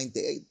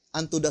 1798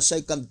 unto the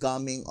second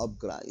coming of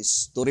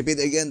Christ. To repeat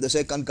again, the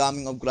second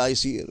coming of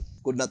Christ here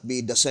could not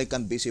be the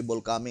second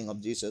visible coming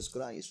of Jesus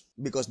Christ,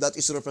 because that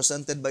is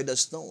represented by the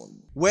stone.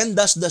 When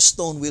does the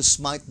stone will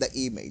smite the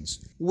image?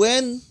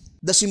 When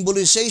the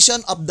symbolization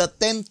of the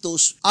 10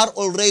 toes are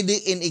already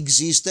in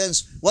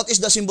existence. What is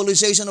the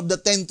symbolization of the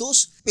 10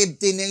 toes?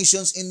 50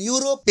 nations in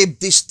Europe,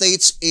 50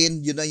 states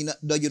in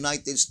the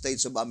United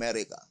States of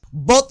America.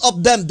 Both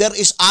of them, there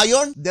is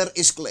iron, there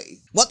is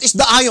clay. What is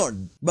the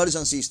iron, brothers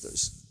and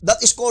sisters?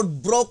 That is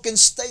called broken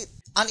state.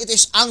 And it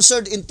is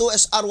answered in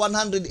 2SR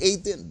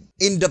 118.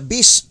 In the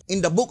beast,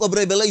 in the book of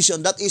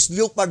Revelation, that is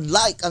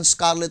leopard-like and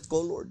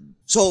scarlet-colored.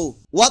 So,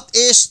 what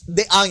is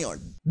the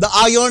iron? The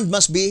iron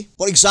must be,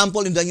 for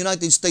example, in the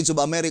United States of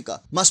America,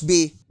 must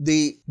be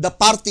the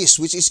parties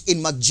which is in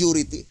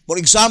majority. For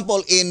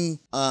example, in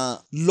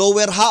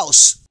lower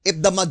house, if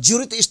the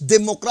majority is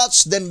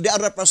Democrats, then they are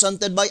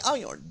represented by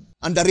iron.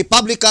 And the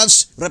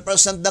Republicans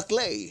represent the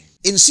clay.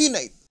 In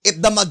Senate,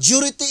 if the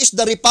majority is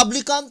the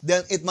Republican,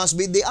 then it must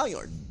be the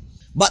iron.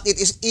 But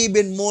it is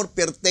even more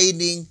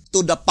pertaining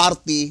to the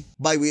party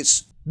by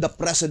which the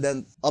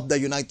President of the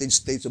United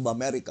States of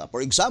America.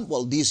 For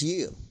example, this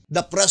year,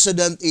 the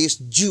President is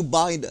Joe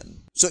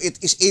Biden. So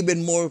it is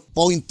even more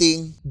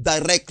pointing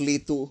directly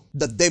to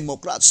the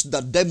Democrats.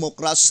 The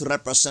Democrats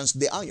represents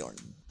the iron.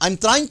 I'm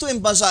trying to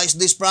emphasize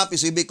this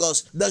prophecy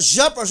because the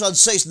Jefferson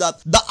says that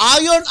the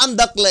iron and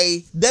the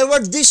clay, they were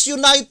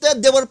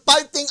disunited, they were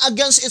fighting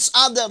against each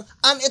other,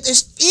 and it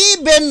is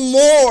even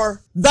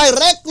more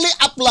directly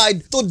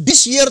applied to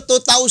this year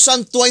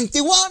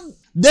 2021.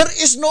 There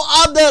is no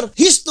other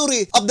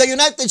history of the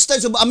United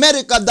States of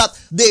America that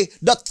the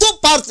two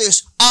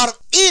parties are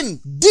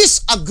in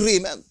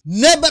disagreement.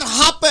 Never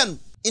happened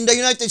in the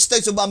United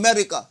States of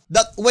America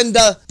that when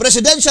the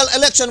presidential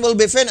election will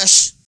be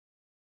finished,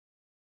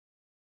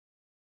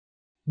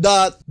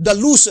 that the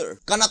loser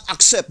cannot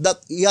accept that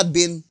he had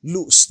been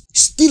lost.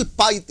 Still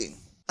fighting.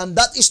 And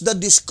that is the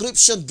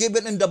description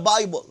given in the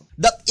Bible.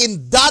 That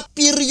in that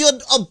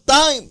period of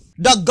time,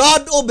 the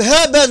God of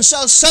heaven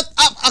shall set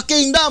up a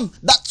kingdom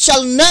that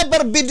shall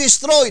never be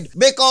destroyed.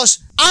 Because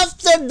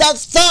after that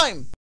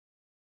time,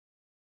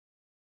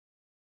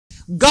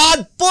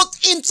 God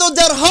put into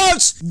their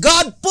hearts,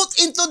 God put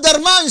into their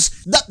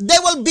minds that they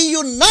will be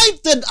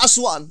united as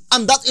one.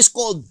 And that is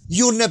called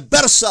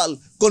Universal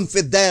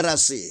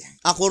Confederacy.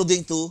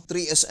 According to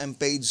 3SM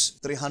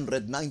page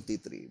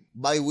 393,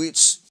 by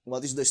which,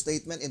 what is the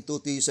statement in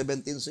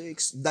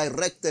 2017:6?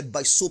 Directed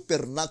by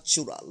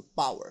supernatural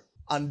power.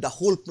 And the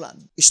whole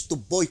plan is to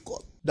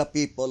boycott the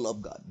people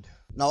of God.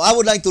 Now, I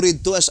would like to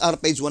read 2SR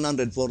page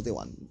 141.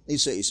 It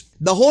says,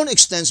 the horn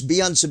extends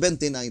beyond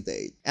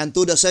 1798 and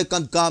to the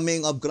second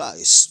coming of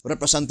Christ,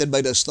 represented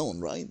by the stone,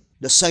 right?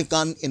 The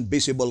second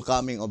invisible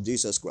coming of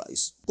Jesus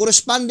Christ.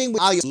 Corresponding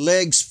with eyes,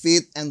 legs,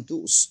 feet, and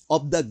toes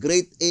of the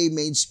great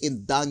image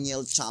in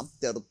Daniel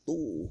chapter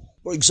 2.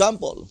 For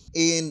example,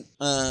 in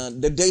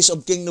the days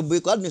of King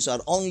Nebuchadnezzar,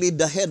 only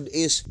the head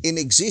is in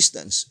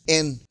existence.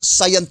 And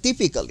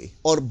scientifically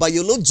or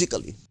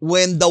biologically,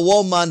 when the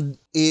woman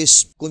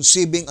is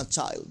conceiving a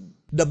child,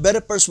 the very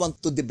first one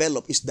to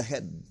develop is the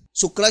head.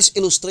 So Christ's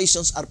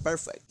illustrations are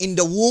perfect. In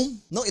the womb,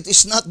 no, it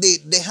is not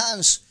the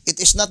hands, it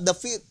is not the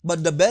feet,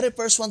 but the very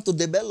first one to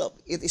develop,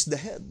 it is the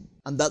head.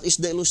 And that is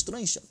the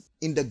illustration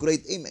in the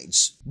great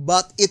image.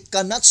 But it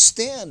cannot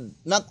stand,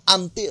 not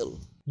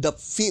until the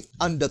feet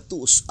and the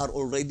toes are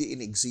already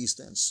in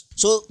existence.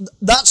 So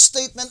that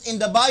statement in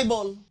the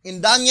Bible,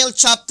 in Daniel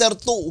chapter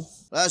 2,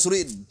 let's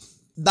read.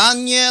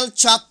 Daniel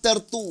chapter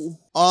 2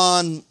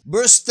 on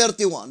verse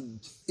 31.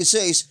 It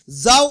says,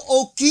 Thou,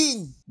 O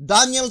King,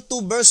 Daniel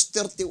 2 verse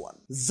 31,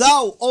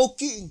 Thou, O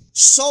King,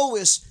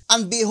 sawest,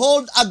 and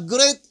behold a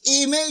great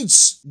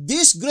image.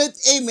 This great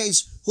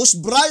image, whose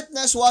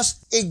brightness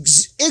was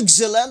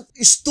excellent,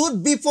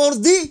 stood before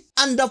thee,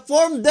 and the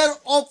form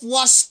thereof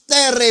was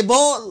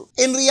terrible.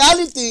 In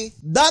reality,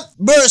 that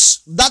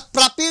verse, that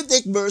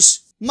prophetic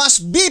verse,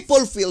 must be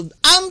fulfilled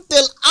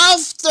until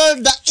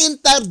after the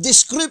entire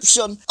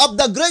description of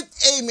the great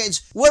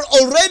image were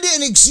already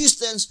in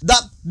existence,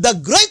 that the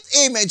great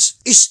image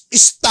is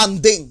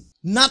standing.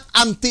 Not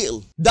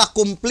until the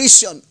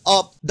completion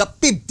of the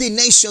 50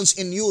 nations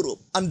in Europe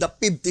and the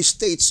 50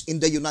 states in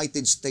the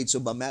United States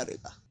of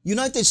America.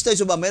 United States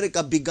of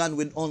America began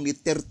with only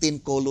 13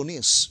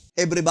 colonies.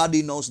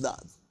 Everybody knows that.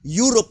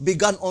 Europe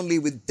began only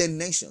with 10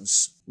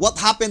 nations. What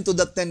happened to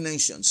the 10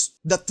 nations?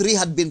 The tree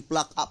had been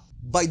plucked up.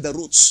 by the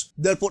roots.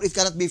 Therefore, it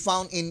cannot be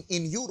found in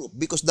Europe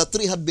because the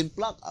tree had been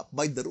plucked up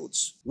by the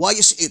roots. Why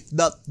is it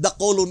that the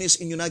colonies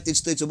in United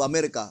States of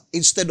America,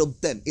 instead of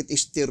 10, it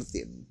is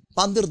 13?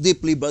 Ponder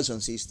deeply, brothers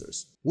and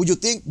sisters. Would you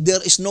think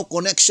there is no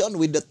connection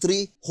with the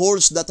three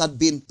horns that had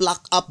been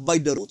plucked up by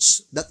the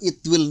roots? That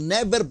it will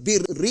never be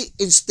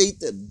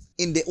reinstated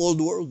in the old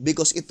world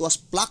because it was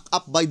plucked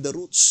up by the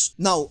roots.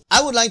 Now,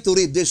 I would like to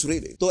read this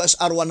reading to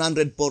SR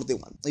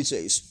 141. It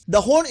says,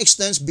 the horn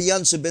extends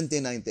beyond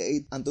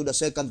 1798 unto the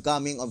second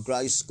coming of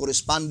Christ,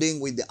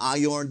 corresponding with the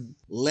iron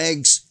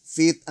legs,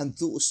 feet, and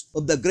toes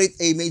of the great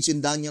image in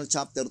Daniel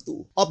chapter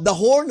 2. Of the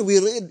horn we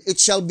read, it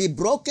shall be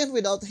broken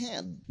without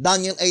hand.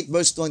 Daniel 8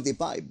 verse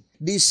 25.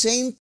 The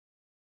same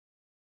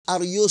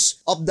are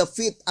used of the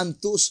feet and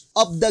toes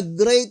of the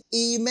great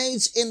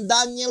image in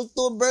Daniel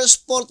 2 verse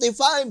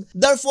 45.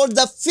 Therefore,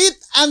 the feet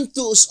and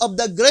toes of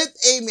the great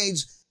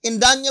image in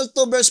Daniel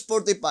 2 verse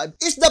 45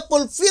 is the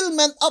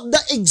fulfillment of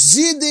the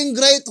exceeding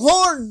great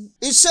horn.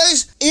 It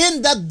says,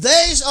 in the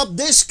days of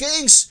these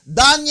kings,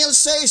 Daniel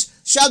says,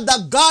 shall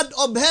the God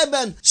of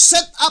heaven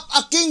set up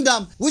a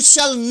kingdom which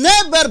shall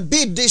never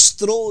be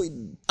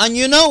destroyed. And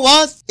you know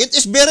what? It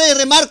is very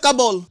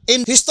remarkable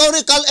in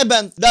historical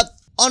event that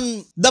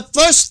on the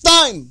first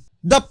time,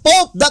 the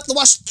Pope that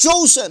was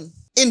chosen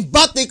in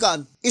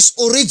Vatican is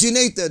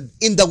originated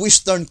in the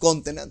Western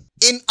continent,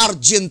 in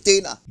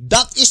Argentina.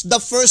 That is the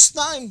first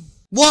time.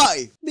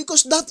 Why?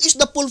 Because that is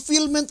the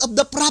fulfillment of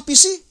the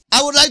prophecy.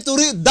 I would like to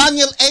read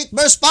Daniel 8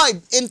 verse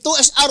 5 in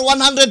 2SR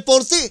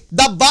 140.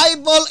 The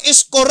Bible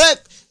is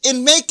correct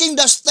in making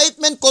the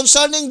statement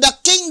concerning the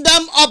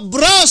kingdom of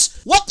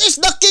brass. What is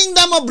the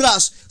kingdom of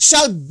brass?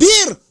 Shall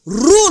bear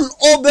rule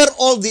over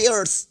all the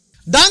earth.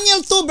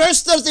 Daniel 2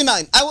 verse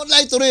 39. I would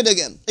like to read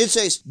again. It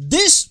says,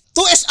 this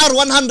 2SR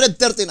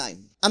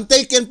 139. I'm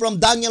taken from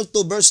Daniel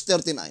 2 verse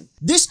 39.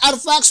 These are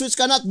facts which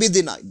cannot be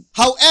denied.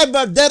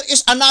 However, there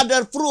is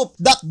another proof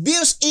that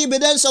bears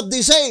evidence of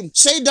the same.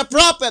 Say the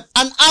prophet,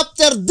 and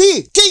after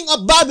thee, king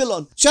of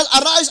Babylon, shall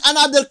arise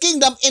another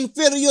kingdom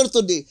inferior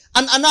to thee,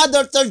 and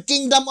another third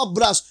kingdom of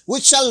brass,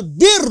 which shall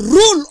bear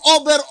rule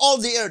over all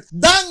the earth.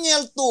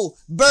 Daniel 2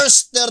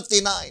 verse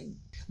 39.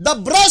 The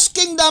brass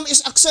kingdom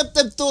is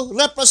accepted to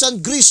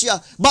represent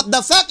Grecia, but the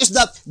fact is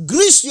that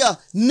Grecia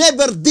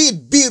never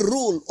did be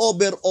rule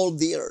over all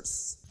the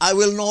earth. I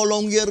will no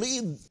longer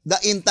read the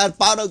entire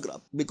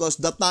paragraph because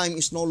the time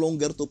is no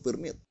longer to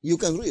permit. You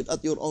can read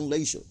at your own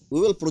leisure.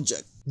 We will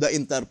project the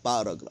entire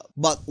paragraph.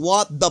 But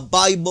what the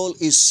Bible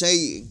is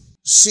saying,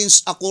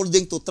 since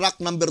according to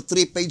tract number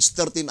 3, page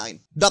 39,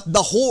 that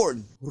the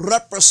horn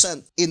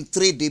represent in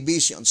 3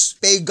 divisions,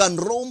 pagan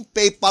Rome,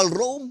 papal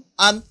Rome,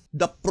 and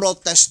the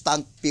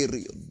Protestant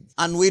period.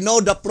 And we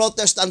know the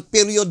Protestant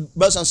period,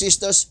 brothers and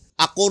sisters,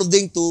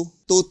 according to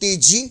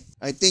 2TG,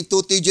 I think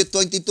 2TG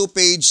 22,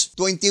 page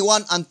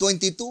 21 and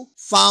 22,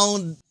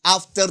 found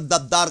after the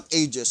Dark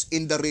Ages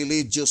in the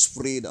religious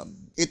freedom.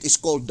 It is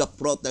called the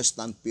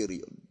Protestant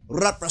period,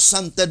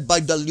 represented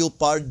by the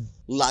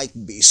leopard-like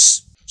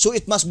beast. So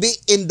it must be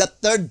in the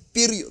 3rd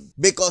period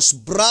because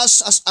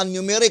brass has a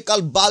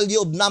numerical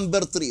value of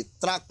number 3,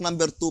 tract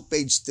number 2,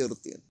 page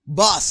 13.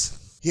 But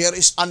here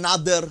is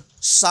another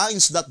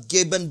science that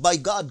given by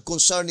God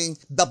concerning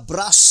the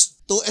brass.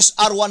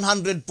 2SR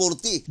 140.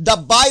 The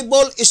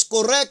Bible is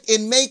correct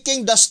in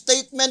making the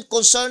statement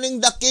concerning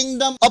the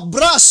kingdom of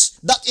brass,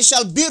 that it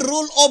shall be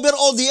ruled over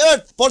all the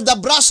earth. For the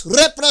brass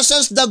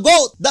represents the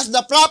goat. Thus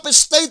the prophet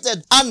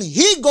stated, and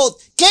he goat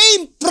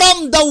came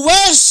from the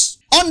west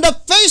on the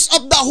face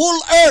of the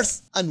whole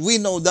earth. And we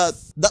know that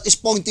that is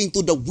pointing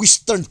to the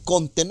Western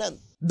continent.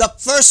 The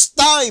first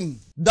time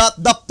that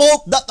the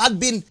Pope that had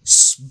been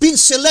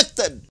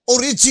selected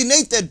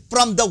originated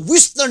from the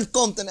Western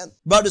continent,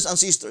 brothers and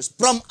sisters,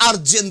 from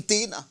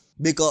Argentina,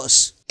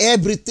 because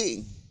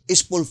everything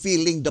is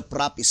fulfilling the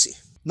prophecy.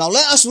 Now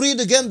let us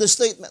read again the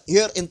statement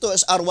here in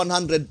 2SR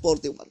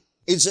 141.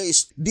 It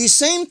says, the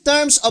same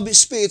terms of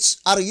speech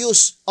are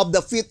used of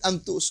the feet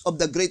and toes of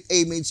the great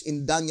image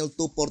in Daniel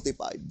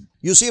 2:45.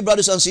 You see,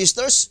 brothers and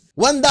sisters,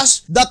 when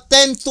does the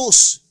 10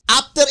 toes,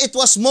 after it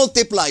was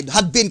multiplied,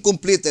 had been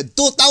completed?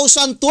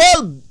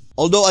 2012.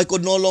 Although I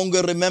could no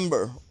longer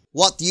remember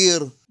what year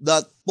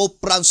that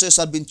Pope Francis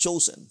had been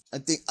chosen.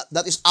 I think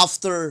that is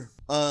after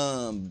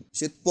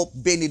Pope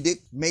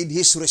Benedict made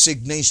his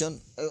resignation.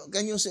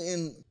 Can you see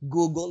in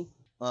Google,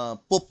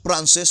 Pope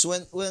Francis,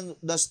 when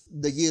does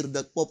the year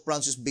that Pope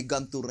Francis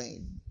began to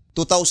reign?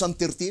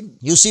 2013.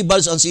 You see,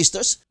 brothers and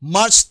sisters,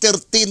 March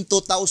 13,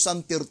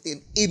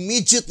 2013,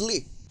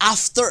 immediately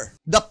after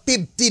the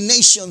 50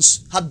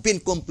 nations had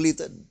been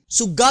completed.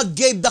 So God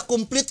gave the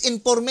complete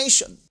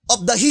information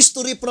of the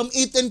history from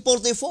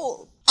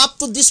 1844 up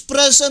to this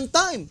present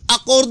time,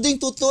 according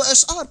to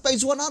 2SR,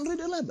 page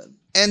 111.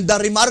 And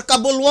the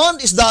remarkable one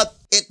is that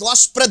it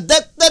was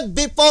predicted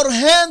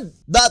beforehand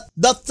that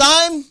the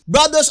time,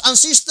 brothers and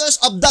sisters,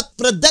 of that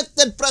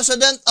predicted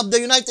president of the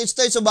United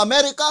States of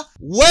America,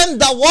 when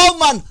the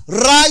woman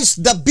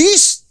raised the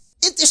beast,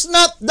 it is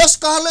not the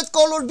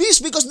scarlet-colored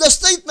beast, because the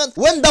statement,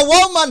 when the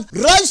woman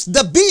raised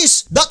the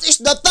beast, that is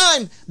the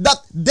time that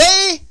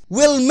they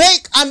will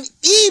make an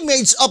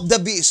image of the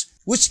beast,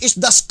 which is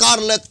the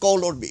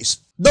scarlet-colored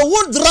beast. The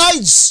word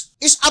rides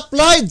is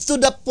applied to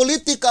the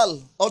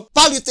political or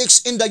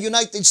politics in the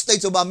United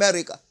States of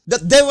America,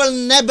 that they will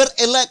never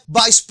elect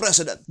vice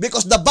president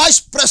because the vice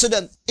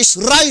president is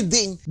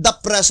riding the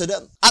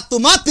president.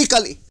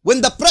 Automatically,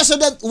 when the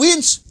president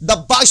wins, the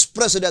vice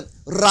president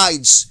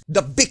rides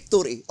the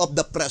victory of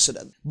the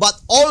president. But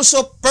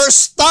also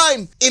first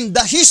time in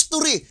the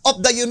history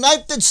of the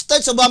United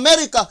States of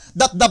America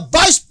that the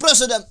vice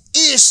president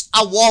is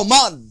a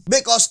woman,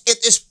 because it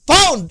is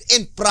found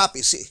in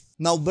prophecy.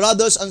 Now,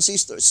 brothers and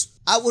sisters,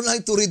 I would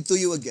like to read to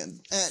you again,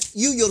 and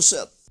you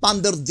yourself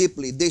ponder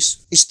deeply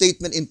this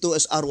statement in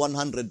 2SR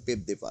 155.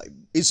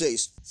 It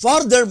says,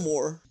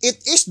 furthermore,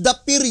 it is the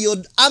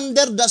period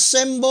under the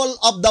symbol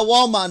of the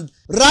woman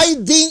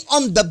riding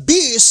on the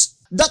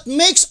beast that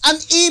makes an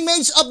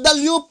image of the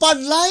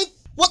leopard-like.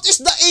 What is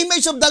the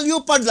image of the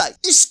leopard-like?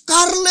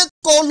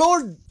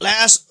 Scarlet-colored.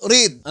 Let's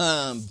read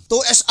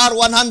 2SR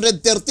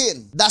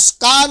 113. The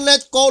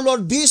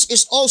scarlet-colored beast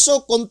is also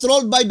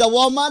controlled by the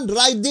woman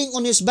riding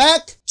on his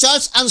back,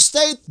 church and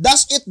state.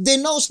 Thus it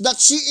denotes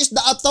that she is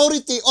the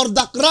authority or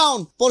the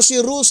crown, for she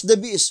rules the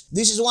beast.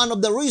 This is one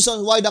of the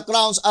reasons why the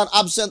crowns are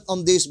absent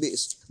on this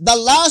beast. The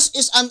last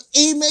is an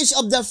image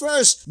of the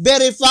first,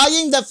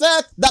 verifying the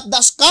fact that the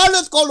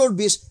scarlet-colored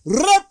beast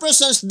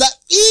represents the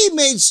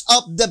image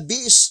of the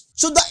beast.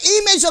 So the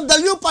image of the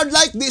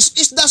leopard-like beast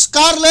is the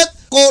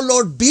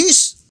scarlet-colored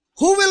beast.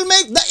 Who will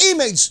make the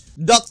image?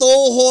 The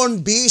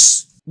two-horned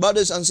beast.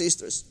 Brothers and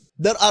sisters,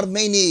 there are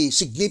many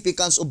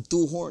significance of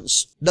two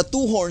horns. The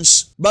two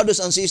horns, brothers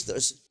and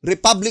sisters,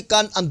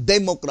 Republican and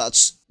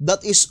Democrats,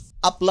 that is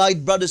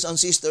applied, brothers and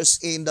sisters,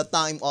 in the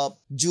time of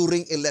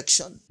during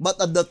election.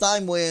 But at the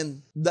time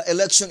when the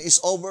election is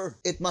over,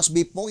 it must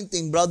be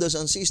pointing, brothers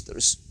and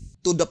sisters,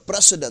 to the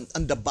president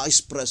and the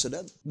vice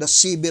president, the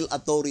civil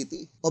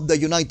authority of the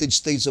United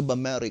States of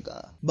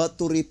America. But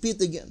to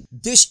repeat again,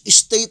 this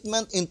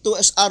statement in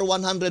 2SR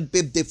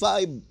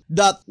 155,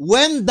 that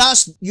when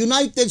does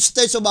United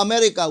States of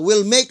America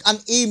will make an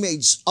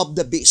image of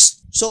the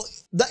beast. So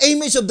the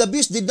image of the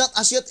beast did not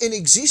as yet in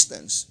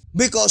existence,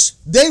 because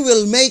they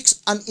will make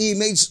an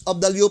image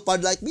of the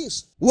leopard-like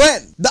beast.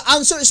 When? The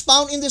answer is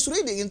found in this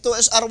reading in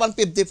 2SR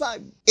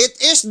 155. It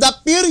is the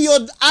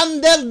period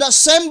under the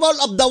symbol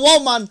of the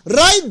woman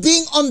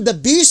riding on the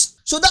beast.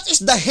 So that is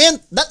the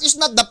hint. That is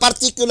not the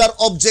particular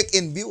object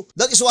in view.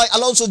 That is why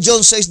Alonzo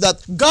Jones says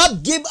that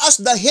God give us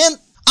the hint.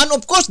 And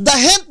of course, the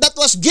hint that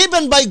was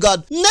given by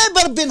God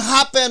never been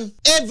happen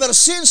ever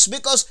since,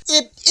 because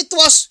if it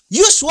was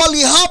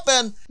usually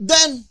happen,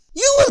 then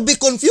you will be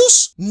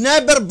confused.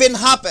 Never been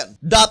happen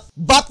that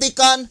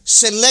Vatican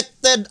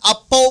selected a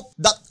pope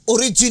that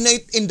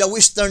originate in the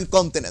Western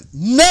continent.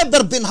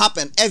 Never been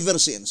happen ever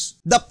since.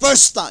 The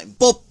first time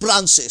Pope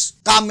Francis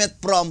cometh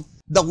from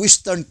the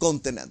Western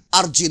continent,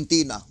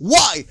 Argentina.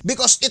 Why?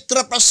 Because it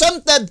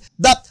represented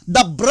that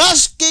the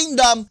brass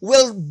kingdom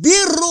will be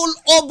ruled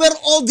over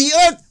all the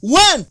earth.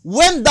 When?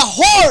 When the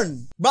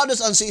horn, brothers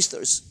and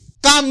sisters,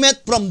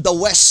 cometh from the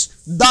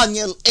west.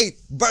 Daniel 8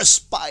 verse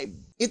 5.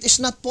 It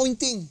is not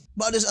pointing,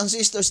 brothers and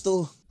sisters,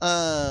 to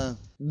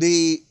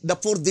the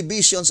four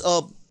divisions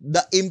of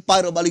the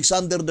empire of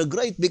Alexander the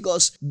Great,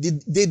 because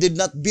they did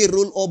not be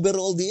ruled over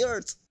all the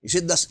earth. Is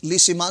it the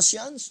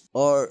Lysimasians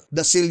or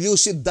the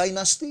Seleucid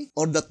dynasty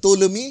or the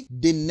Ptolemy?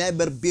 They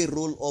never be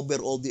ruled over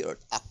all the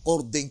earth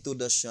according to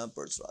the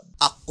shepherd's rod,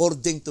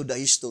 according to the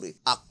history,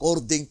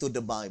 according to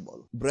the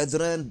Bible.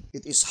 Brethren,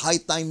 it is high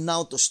time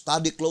now to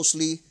study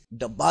closely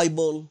the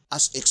Bible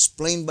as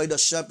explained by the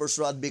shepherd's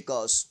rod,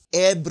 because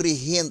every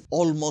hint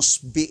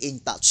almost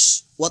being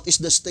touched. What is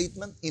the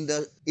statement in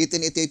the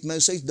 1888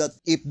 message? That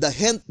if the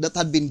hint that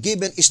had been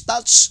given is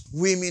touched,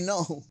 we may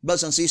know,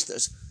 brothers and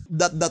sisters,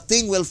 that the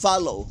thing will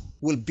follow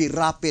will be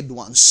rapid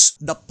ones.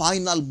 The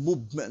final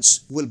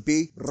movements will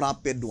be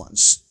rapid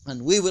ones.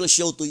 And we will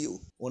show to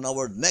you on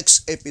our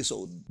next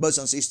episode, brothers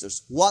and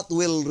sisters, what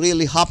will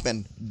really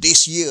happen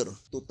this year,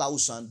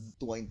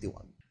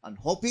 2021. And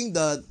hoping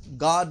that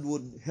God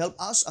would help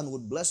us and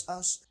would bless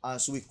us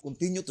as we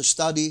continue to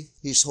study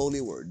His holy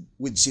word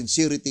with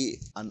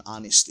sincerity and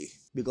honesty.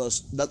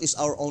 Because that is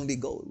our only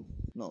goal.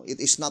 No,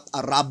 it is not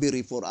a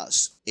robbery for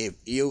us. If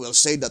you will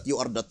say that you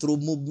are the true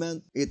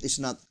movement, it is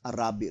not a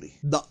robbery.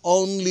 The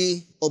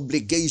only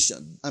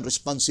obligation and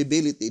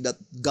responsibility that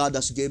God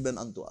has given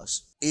unto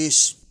us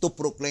is to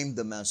proclaim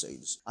the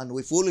message. And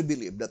we fully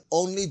believe that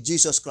only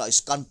Jesus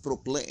Christ can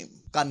proclaim,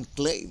 can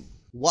claim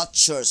what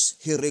church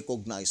He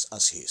recognized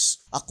as His.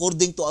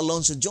 According to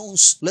Alonzo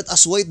Jones, let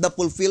us wait the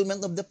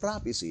fulfillment of the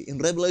prophecy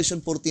in Revelation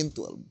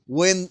 14:12,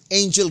 when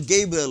Angel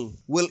Gabriel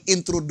will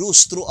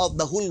introduce throughout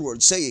the whole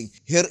world, saying,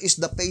 here is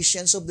the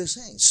patience of the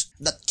saints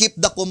that keep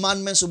the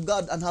commandments of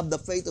God and have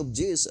the faith of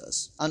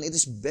Jesus. And it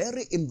is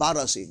very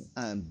embarrassing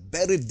and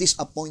very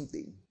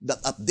disappointing that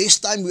at this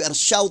time we are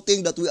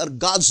shouting that we are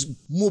God's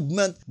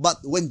movement,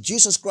 but when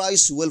Jesus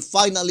Christ will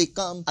finally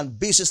come and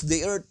visit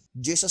the earth,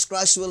 Jesus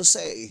Christ will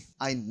say,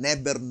 I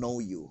never know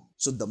you.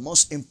 So the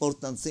most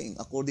important thing,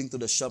 according to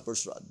the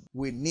shepherd's rod,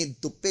 we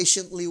need to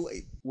patiently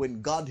wait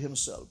when God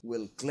Himself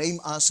will claim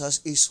us as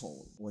His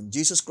own, when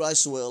Jesus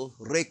Christ will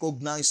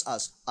recognize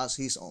us as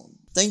His own.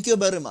 Thank you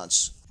very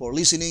much for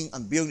listening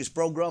and viewing this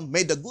program.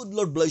 May the good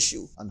Lord bless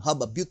you and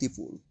have a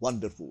beautiful,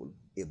 wonderful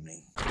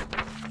evening.